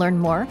 Learn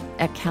more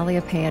at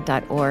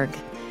Calliopeia.org.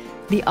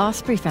 The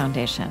Osprey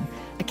Foundation,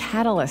 a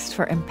catalyst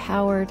for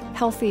empowered,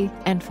 healthy,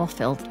 and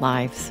fulfilled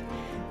lives.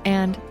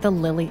 And the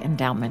Lilly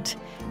Endowment,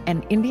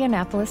 an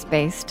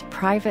Indianapolis-based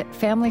private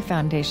family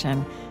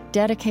foundation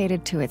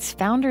dedicated to its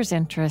founders'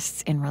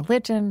 interests in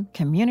religion,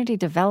 community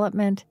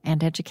development,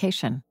 and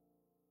education.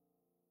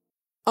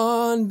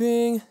 On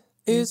Being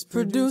is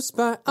produced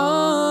by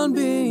On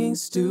Being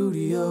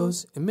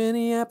Studios in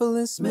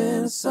Minneapolis,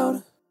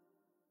 Minnesota.